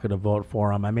I'm not going to vote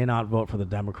for him. I may not vote for the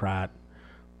Democrat.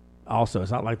 Also,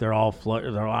 it's not like they're all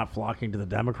flocking to the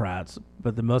Democrats,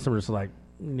 but the most of them are just like,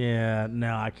 yeah,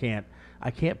 no, I can't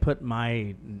put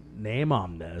my name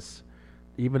on this,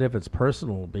 even if it's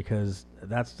personal, because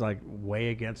that's like way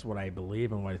against what I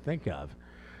believe and what I think of.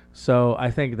 So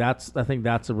I think that's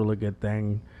a really good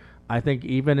thing. I think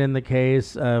even in the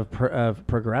case of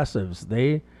progressives,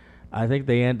 I think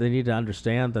they need to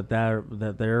understand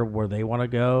that they're where they want to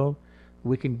go.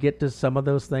 We can get to some of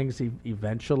those things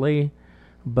eventually,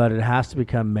 but it has to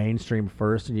become mainstream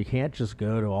first, and you can't just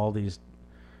go to all these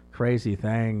crazy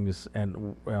things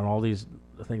and all these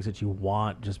things that you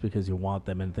want just because you want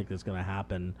them and think it's going to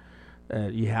happen.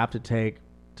 You have to take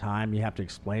time. You have to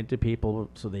explain it to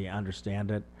people so they understand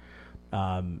it.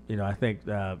 I think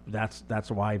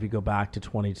that's why if you go back to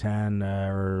 2010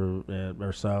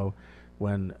 or so,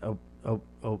 when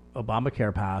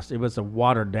Obamacare passed, it was a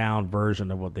watered down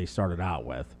version of what they started out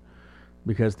with,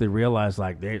 because they realized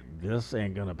this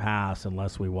ain't gonna pass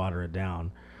unless we water it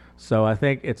down. So I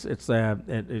think it's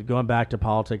going back to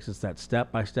politics. It's that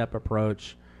step by step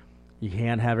approach. You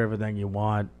can't have everything you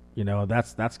want.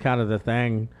 That's kind of the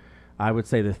thing. I would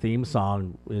say the theme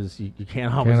song is you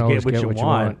can't always get what you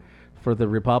want. For the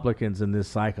Republicans in this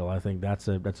cycle, I think that's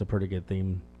a pretty good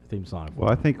theme song.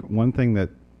 Well, I think one thing that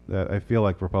I feel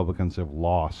like Republicans have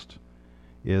lost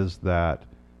is that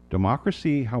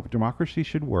how democracy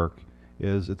should work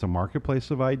is it's a marketplace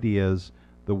of ideas.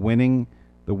 The winning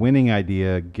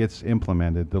idea gets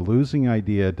implemented. The losing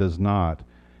idea does not.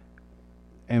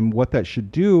 And what that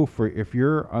should do if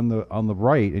you're on the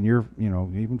right and you're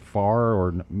even far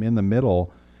or in the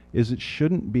middle, is it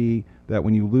shouldn't be that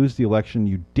when you lose the election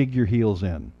you dig your heels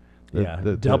in.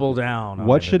 Double down.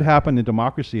 What should happen in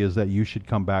democracy is that you should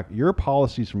come back. Your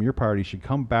policies from your party should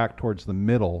come back towards the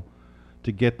middle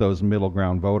to get those middle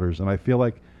ground voters. And I feel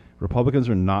like Republicans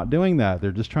are not doing that.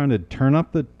 They're just trying to turn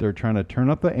up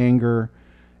the anger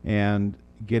and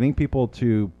getting people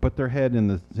to put their head in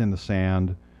the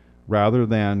sand, rather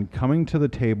than coming to the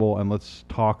table and let's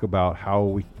talk about how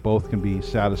we both can be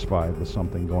satisfied with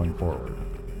something going forward.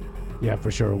 Yeah,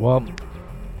 for sure. Well,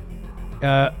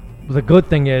 the good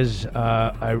thing is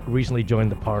I recently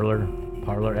joined the Parler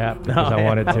app because I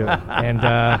wanted to, and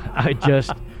I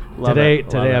just today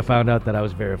I found out that I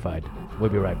was verified.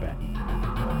 We'll be right back.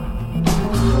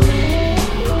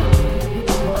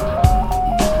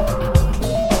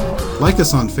 Like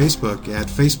us on Facebook at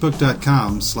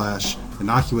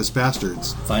facebook.com/innocuous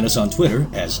bastards. Find us on Twitter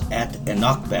as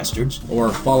 @InnocuBastards, or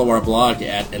follow our blog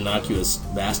at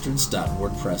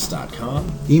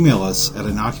innocuousbastards.wordpress.com. Email us at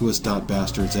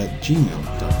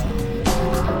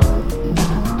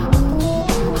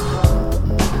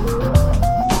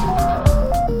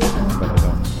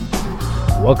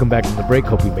Welcome back from the break.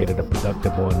 Hope you made it a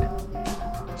productive one.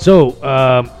 So,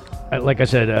 like I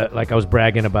said, like I was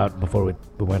bragging about before we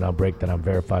went on break, that I'm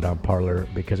verified on Parler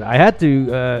because I had to,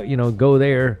 go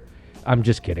there. I'm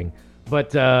just kidding.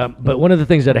 But one of the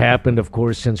things that happened, of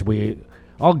course, since we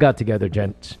all got together,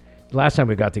 gents, last time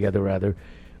we got together, rather,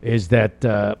 is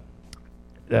that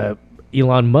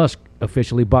Elon Musk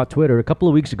officially bought Twitter a couple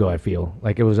of weeks ago, I feel.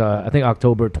 Like it was, I think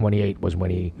October 28 was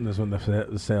when he... That's when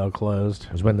the sale closed.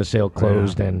 It was when the sale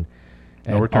closed and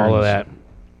all of that.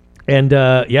 And,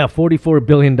 $44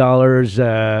 billion.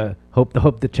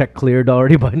 Hope the check cleared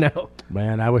already by now.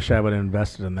 Man, I wish I would have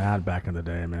invested in that back in the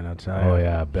day, man. I'll tell you. Oh,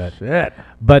 yeah, I bet. Shit.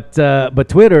 But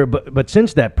Twitter, but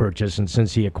since that purchase and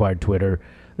since he acquired Twitter,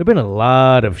 there have been a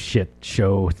lot of shit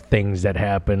show things that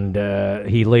happened.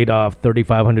 He laid off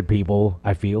 3,500 people,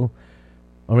 I feel.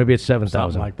 Or maybe it's 7,000.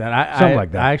 Something like that. Something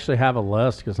like that. I actually have a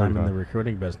list because I'm in the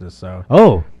recruiting business. So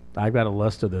Oh. I've got a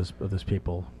list of those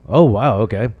people. Oh, wow.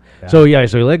 Okay. Yeah. So he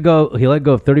let go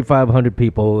of 3,500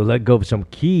 people. He let go of some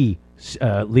key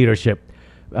leadership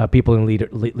people in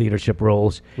leadership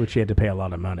roles, Which he had to pay a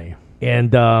lot of money.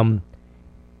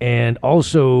 and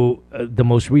also the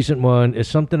most recent one is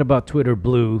something about Twitter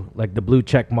Blue, like the blue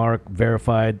check mark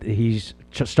verified. He's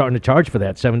starting to charge for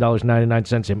that,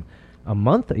 $7.99 a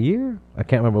month, a year. I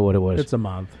can't remember what it was. It's a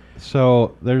month.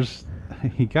 So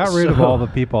he got rid of all the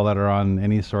people that are on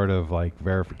any sort of like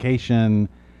verification.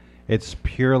 It's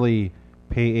purely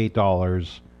pay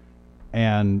 $8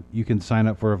 and you can sign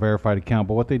up for a verified account.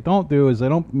 But what they don't do is they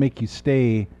don't make you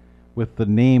stay with the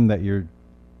name that you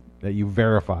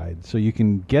verified. So you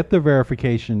can get the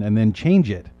verification and then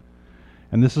change it.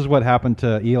 And this is what happened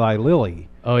to Eli Lilly.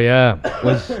 Oh yeah.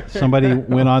 Was somebody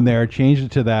went on there, changed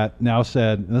it to that, now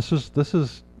said this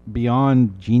is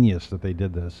beyond genius that they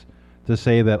did this, to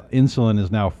say that insulin is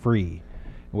now free,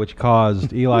 which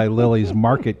caused Eli Lilly's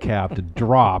market cap to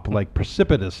drop like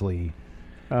precipitously.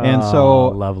 And so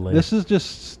lovely. This is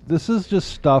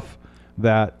just stuff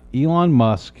that Elon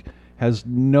Musk has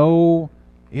no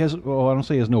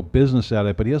business at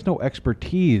it, but he has no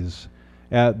expertise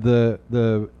at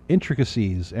the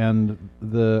intricacies and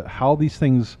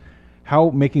how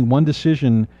making one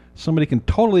decision, somebody can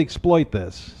totally exploit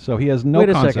this. So he has no Wait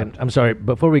a concept. second. I'm sorry.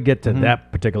 Before we get to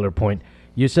that particular point,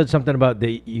 you said something about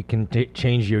you can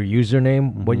change your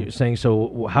username. What you're saying?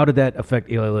 So how did that affect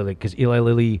Eli Lilly? Because Eli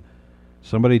Lilly,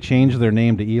 somebody changed their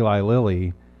name to Eli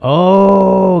Lilly.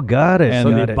 Oh, got it. And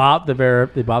So they bought the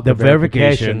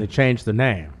verification. They changed the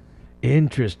name.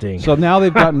 Interesting. So now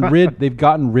they've gotten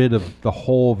rid of the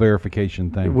whole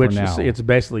verification thing. Which for now. it's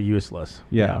basically useless.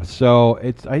 Yeah. So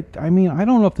I mean, I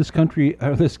don't know if this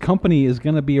company is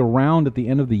going to be around at the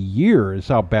end of the year. Is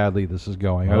how badly this is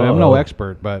going. I'm no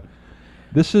expert, but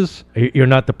this is. You're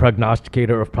not the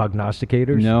prognosticator of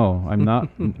prognosticators? No, I'm not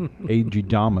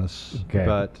Agdamus. Okay.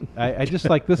 But I just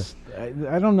like this.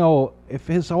 I don't know if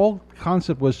his whole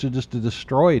concept was to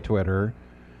destroy Twitter.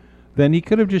 Then he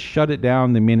could have just shut it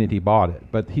down the minute he bought it.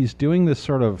 But he's doing this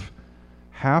sort of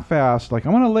half-assed, like,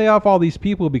 I'm going to lay off all these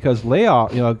people because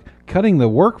cutting the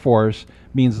workforce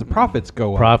means the profits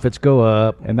go up. Profits go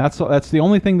up. And that's the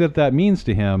only thing that means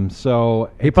to him. So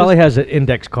he probably has an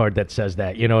index card that says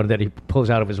that, that he pulls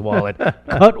out of his wallet.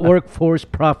 Cut workforce,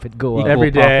 profit go up.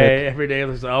 Every day.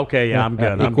 It's, okay, yeah, I'm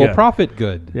good. Equal profit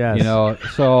good. Yes.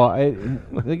 So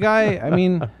the guy, I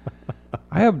mean,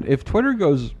 if Twitter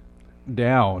goes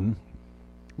down,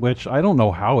 which I don't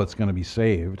know how it's going to be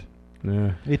saved.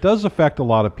 Yeah. It does affect a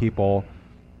lot of people,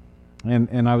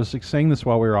 and I was saying this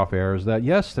while we were off air, is that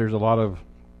yes, there's a lot of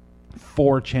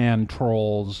 4chan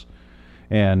trolls,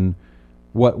 and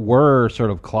what were sort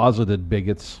of closeted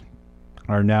bigots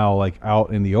are now like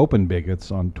out in the open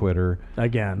bigots on Twitter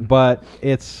again. But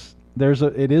it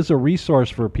is a resource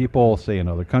for people, say in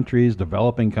other countries,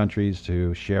 developing countries,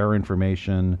 to share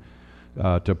information.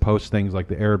 To post things like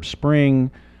the Arab Spring,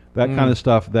 that kind of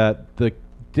stuff that the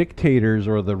dictators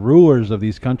or the rulers of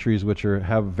these countries, which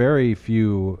have very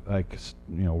few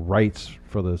rights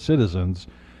for the citizens,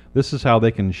 this is how they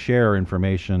can share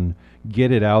information,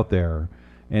 get it out there.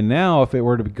 And now if it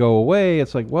were to go away,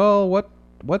 it's like, well,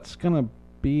 what's going to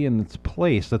be in its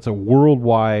place? That's a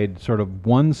worldwide sort of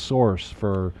one source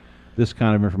for this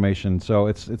kind of information. So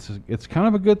it's kind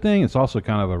of a good thing. It's also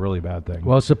kind of a really bad thing.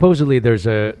 Well, supposedly there's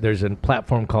a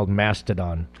platform called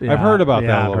Mastodon. Yeah, I've heard about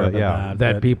that a little bit. Yeah,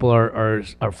 that people are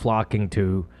flocking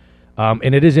to,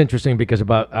 and it is interesting because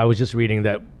I was just reading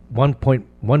that 1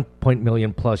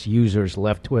 million plus users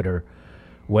left Twitter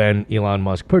when Elon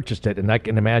Musk purchased it, and I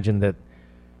can imagine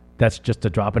that's just a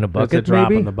drop in a bucket. It's a drop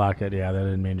maybe? in the bucket. Yeah, that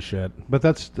didn't mean shit. But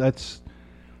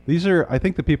these are, I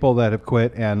think, the people that have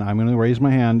quit, and I'm going to raise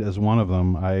my hand as one of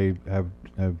them. I have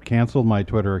canceled my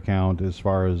Twitter account as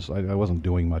far as I wasn't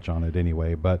doing much on it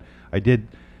anyway, but I did.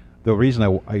 The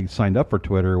reason I signed up for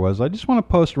Twitter was I just want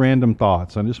to post random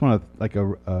thoughts. I just want to, like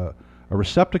a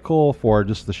receptacle for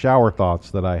just the shower thoughts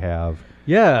that I have.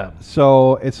 Yeah.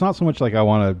 So it's not so much like I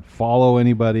want to follow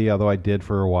anybody, although I did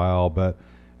for a while, but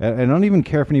I don't even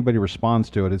care if anybody responds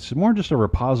to it. It's more just a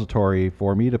repository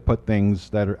for me to put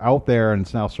things that are out there, and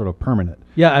it's now sort of permanent.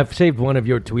 Yeah, I've saved one of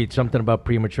your tweets, something about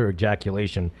premature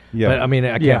ejaculation. Yeah. But, I mean,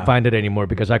 I can't find it anymore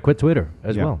because I quit Twitter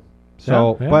as well.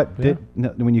 So,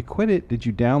 when you quit it, did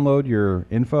you download your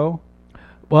info?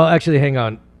 Well, actually, hang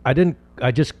on. I didn't.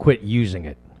 I just quit using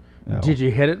it. No. Did you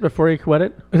hit it before you quit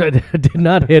it? I did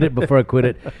not hit it before I quit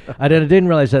it. I didn't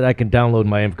realize that I can download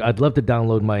my info. I'd love to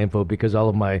download my info because all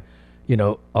of my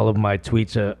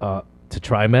tweets to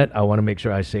TriMet. I want to make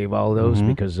sure I save all those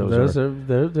because those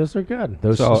are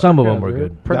good. Some of them were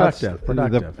good. Productive.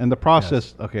 And the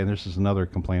process. Yes. Okay, and this is another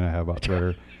complaint I have about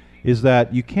Twitter, is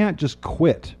that you can't just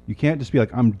quit. You can't just be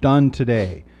like, I'm done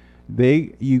today.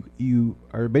 You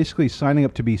are basically signing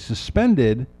up to be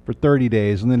suspended for 30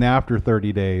 days, and then after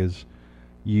 30 days,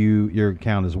 your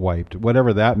account is wiped,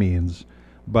 whatever that means.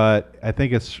 But I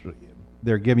think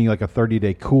they're giving you like a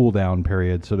 30-day cool down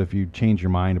period, so that if you change your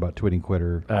mind about quitting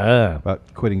Twitter,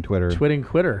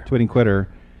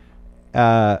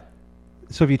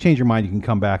 so if you change your mind, you can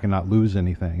come back and not lose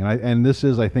anything. And this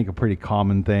is, I think, a pretty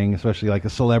common thing, especially like a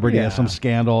celebrity has some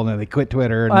scandal and then they quit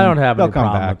Twitter. And I don't have any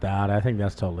problem with that. I think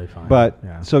that's totally fine. But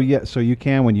so you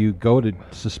can, when you go to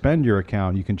suspend your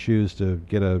account, you can choose to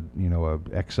get a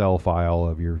Excel file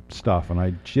of your stuff. And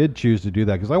I did choose to do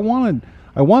that because I want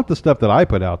the stuff that I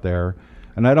put out there,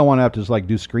 and I don't want to have to just like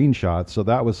do screenshots. So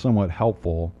that was somewhat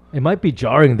helpful. It might be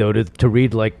jarring though to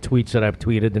read like tweets that I've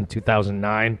tweeted in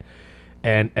 2009,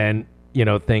 and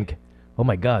think, oh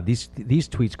my God, these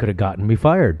tweets could have gotten me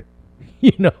fired.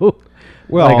 Well,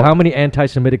 like how many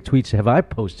anti-Semitic tweets have I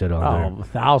posted on there?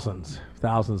 Thousands,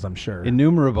 I'm sure,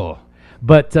 innumerable.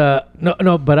 But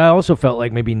no. But I also felt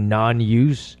like maybe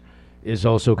non-use is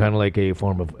also kind of like a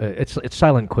form of it's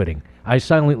silent quitting. I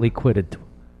silently quitted.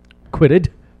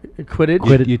 You tweeted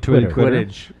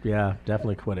Quidditch. Yeah,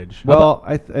 definitely Quidditch. Well,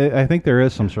 I think there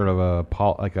is some sort of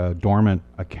a dormant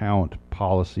account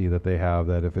policy that they have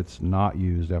that if it's not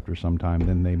used after some time,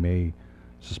 then they may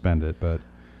suspend it. But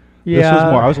this was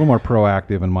I was a little more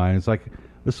proactive in mine. It's like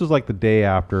this was like the day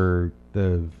after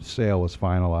the sale was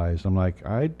finalized. I'm like,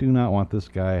 I do not want this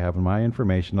guy having my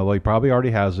information, although he probably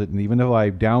already has it. And even if I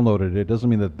downloaded it, doesn't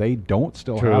mean that they don't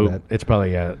still have it. It's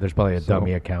probably there's probably a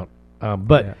dummy account.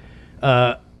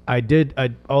 I did.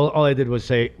 All I did was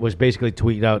basically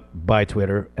tweet out by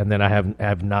Twitter, and then I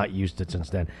have not used it since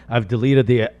then. I've deleted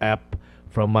the app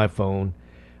from my phone.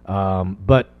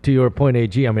 But to your point,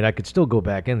 AG, I mean, I could still go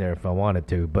back in there if I wanted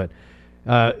to. But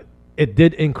it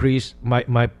did increase my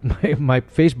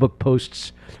Facebook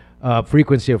posts.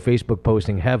 Frequency of Facebook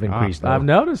posting have increased. I've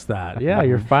noticed that. Yeah,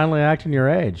 you're finally acting your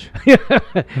age.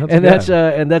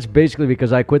 That's basically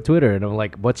because I quit Twitter, and I'm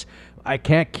like, I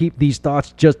can't keep these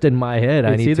thoughts just in my head.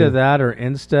 It's either that or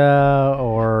Insta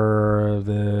or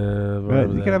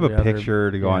you can have a picture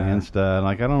to go on Insta, and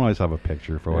like I don't always have a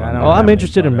picture for what I'm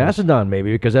interested in Mastodon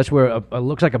maybe because that's where it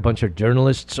looks like a bunch of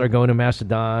journalists are going to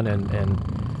Mastodon and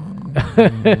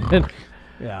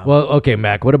yeah. Well, okay,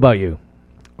 Mac, what about you?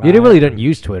 You really didn't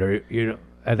use Twitter,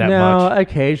 that much. No,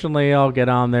 occasionally I'll get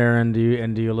on there and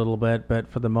do a little bit,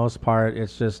 but for the most part,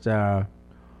 it's just a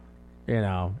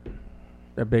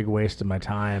big waste of my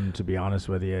time. To be honest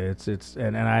with you, I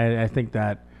think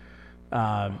that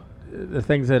the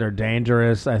things that are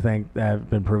dangerous, I think that have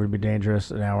been proven to be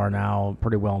dangerous are now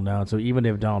pretty well known. So even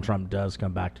if Donald Trump does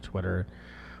come back to Twitter,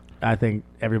 I think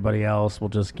everybody else will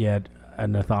just get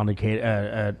an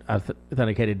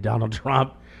authenticated Donald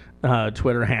Trump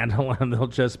Twitter handle, and they'll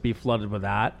just be flooded with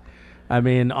that. I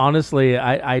mean, honestly,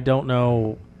 I don't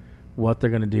know what they're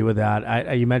going to do with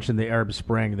that. You mentioned the Arab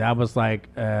Spring. That was like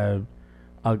a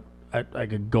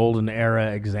golden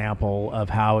era example of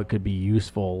how it could be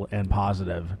useful and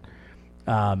positive.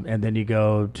 And then you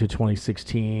go to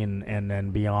 2016 and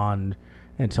then beyond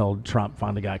until Trump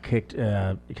finally got kicked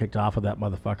off of that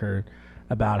motherfucker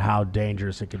about how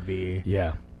dangerous it could be.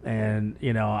 Yeah. And,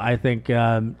 I think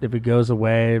if it goes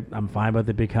away, I'm fine with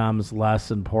it becomes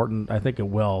less important. I think it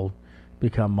will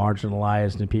become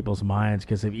marginalized in people's minds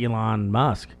because of Elon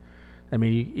Musk. I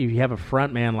mean, if you have a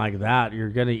front man like that, you're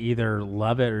going to either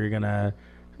love it or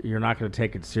you're not going to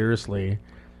take it seriously.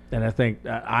 And I think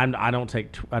I don't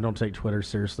take Twitter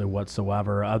seriously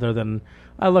whatsoever, other than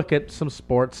I look at some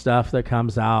sports stuff that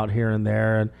comes out here and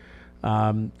there.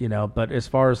 And, but as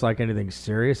far as like anything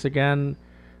serious again,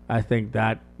 I think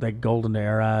that golden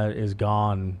era is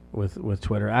gone with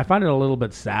Twitter. I find it a little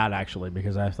bit sad, actually,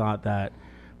 because I thought that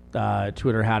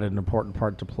Twitter had an important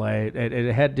part to play.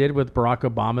 It did with Barack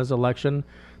Obama's election,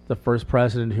 the first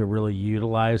president who really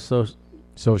utilized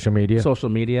social media.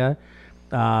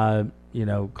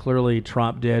 Clearly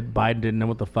Trump did. Biden didn't know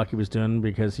what the fuck he was doing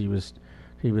because he was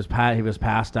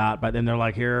passed out. But then they're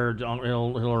like, here,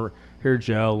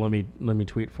 Joe, let me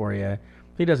tweet for you.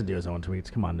 He doesn't do his own tweets.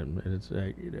 Come on,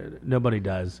 nobody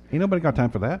does. Ain't nobody got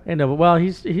time for that. Well,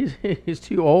 he's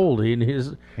too old. He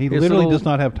literally does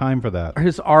not have time for that.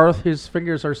 His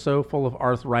fingers are so full of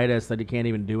arthritis that he can't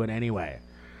even do it anyway.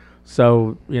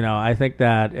 So I think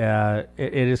that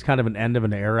it is kind of an end of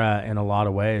an era in a lot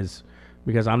of ways,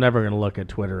 because I'm never going to look at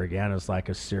Twitter again as like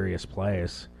a serious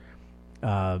place.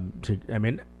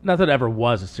 Not that it ever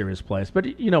was a serious place,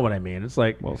 but you know what I mean. It's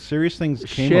like, well, serious things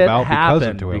came shit about happened because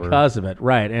of Twitter. Because of it,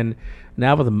 right? And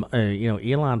now with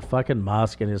Elon fucking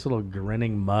Musk and his little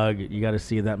grinning mug, you got to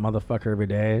see that motherfucker every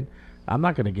day. I'm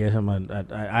not going to give him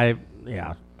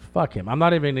fuck him. I'm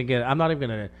not even going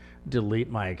to delete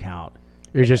my account.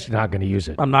 You're just not going to use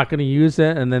it. I'm not going to use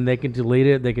it, and then they can delete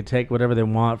it. They can take whatever they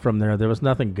want from there. There was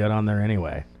nothing good on there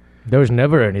anyway. There was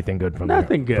never anything good from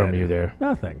nothing good from you there.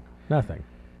 Nothing.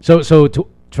 So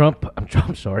Trump.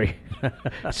 I'm sorry.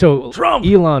 So Trump.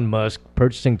 Elon Musk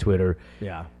purchasing Twitter.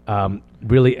 Yeah.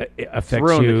 Really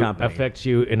affects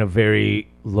you in a very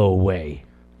low way.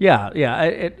 Yeah.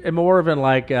 It more of in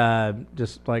like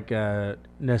just like a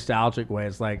nostalgic way.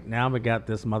 It's like now we got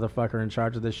this motherfucker in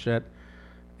charge of this shit.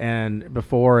 And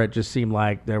before, it just seemed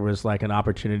like there was like an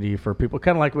opportunity for people,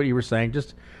 kind of like what you were saying,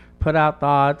 just put out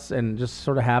thoughts and just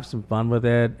sort of have some fun with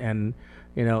it. And,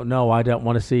 no, I don't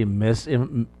want to see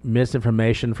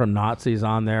misinformation from Nazis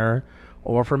on there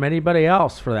or from anybody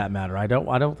else for that matter. I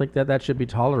don't think that should be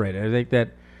tolerated. I think that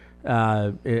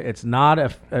it's not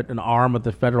an arm of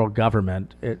the federal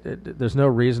government. There's no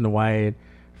reason why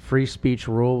free speech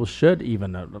rules should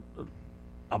even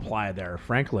apply there,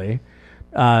 frankly.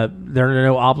 There's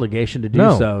no obligation to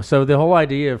do so. So the whole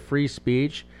idea of free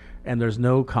speech and there's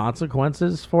no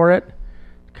consequences for it,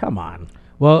 come on.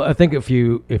 Well, I think if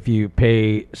you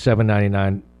pay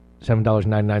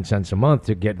 $7.99 a month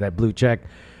to get that blue check,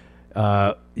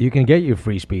 you can get your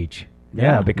free speech.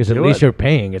 Yeah, because at least you're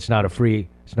paying. It's not a free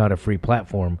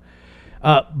platform.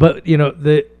 But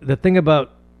the thing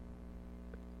about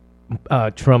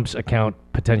Trump's account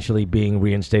potentially being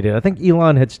reinstated, I think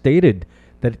Elon had stated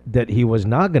that he was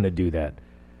not going to do that,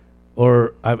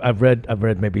 or I've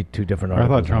read maybe two different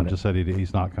articles. I thought Trump just said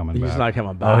he's not coming back. He's not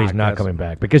coming back. Oh, he's not coming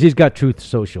back because he's got Truth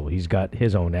Social. He's got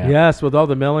his own app. Yes, with all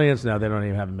the millions now, they don't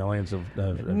even have millions of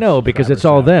no, because it's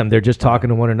all them. They're just talking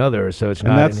to one another, so it's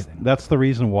not. That's the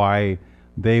reason why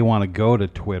they want to go to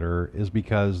Twitter, is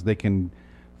because they can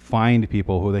find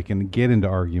people who they can get into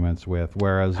arguments with,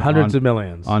 whereas hundreds of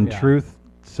millions on Truth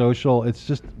Social, it's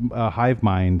just a hive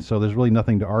mind, so there's really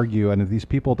nothing to argue. And if these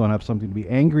people don't have something to be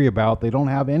angry about, they don't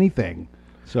have anything.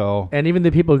 So, and even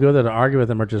the people who go there to argue with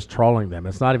them are just trolling them.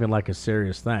 It's not even like a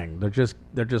serious thing. They're just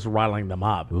riling them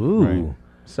up. Ooh. Right.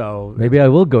 So maybe I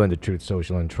will go into Truth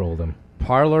Social and troll them.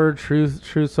 Parler,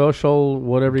 Truth Social,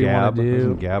 whatever you want to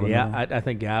do. Gab I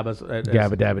think Gab is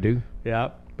Gabba Dabba Doo. Yeah.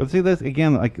 But see, this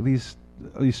again, like these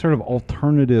sort of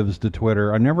alternatives to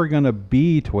Twitter are never going to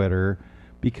be Twitter,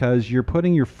 because you're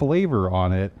putting your flavor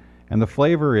on it, and the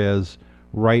flavor is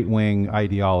right-wing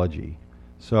ideology.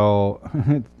 So,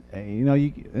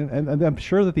 and I'm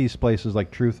sure that these places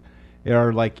like Truth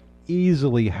are like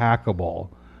easily hackable,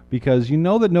 because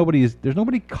that there's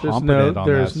nobody competent on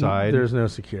that side. There's no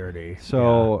security.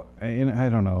 So, I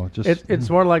don't know. It's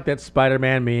more like that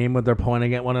Spider-Man meme when they're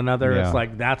pointing at one another. Yeah. It's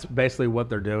like that's basically what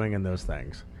they're doing in those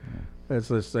things. Yeah. It's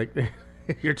just like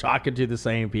you're talking to the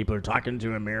same people. You're talking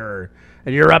to a mirror,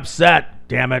 and you're upset.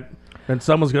 Damn it! And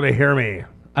someone's going to hear me.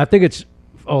 I think it's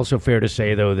also fair to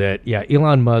say, though, that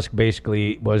Elon Musk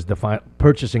basically was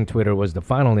purchasing Twitter was the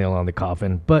final nail on the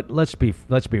coffin. But let's be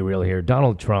real here.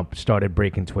 Donald Trump started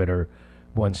breaking Twitter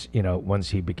once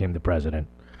he became the president.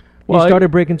 Well, he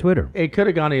started breaking Twitter. It could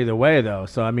have gone either way, though.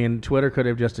 So I mean, Twitter could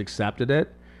have just accepted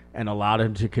it and allowed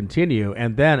him to continue,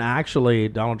 and then actually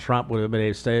Donald Trump would have been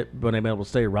able to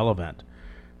stay relevant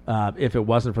if it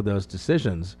wasn't for those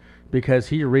decisions. Because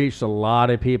he reached a lot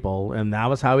of people, and that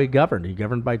was how he governed. He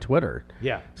governed by Twitter.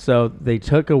 Yeah. So they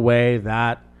took away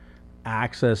that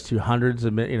access to hundreds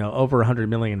of, over 100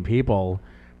 million people,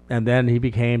 and then he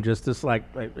became just this from like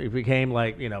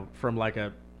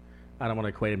a, I don't want to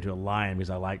equate him to a lion because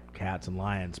I like cats and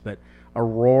lions, but a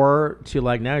roar to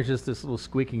like now he's just this little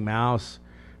squeaking mouse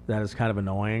that is kind of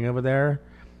annoying over there.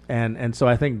 And so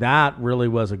I think that really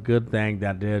was a good thing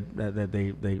that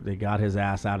they got his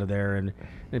ass out of there, and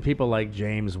people like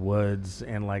James Woods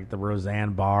and like the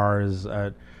Roseanne Barrs,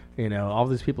 all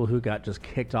these people who got just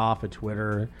kicked off of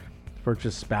Twitter for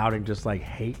just spouting just like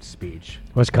hate speech.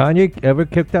 Was Kanye ever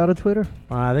kicked out of Twitter?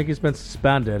 I think he's been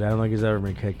suspended. I don't think he's ever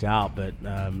been kicked out, but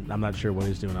I'm not sure what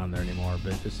he's doing on there anymore.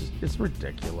 But it's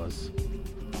ridiculous.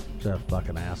 Just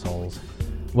fucking assholes.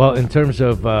 Well, in terms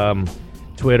of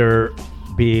Twitter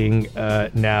being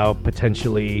now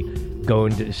potentially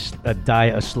going to die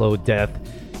a slow death,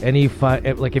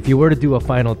 if you were to do a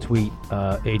final tweet,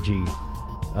 AG,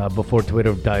 before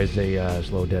Twitter dies a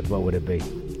slow death, what would it be?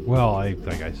 Well,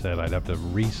 like I said, I'd have to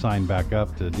re-sign back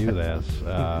up to do this.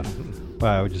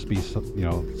 But it would just be so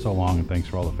long, and thanks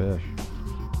for all the fish.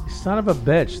 Son of a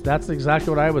bitch. That's exactly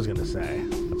what I was going to say.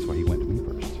 That's why he went to me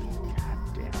first. God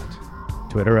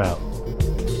Twitter out.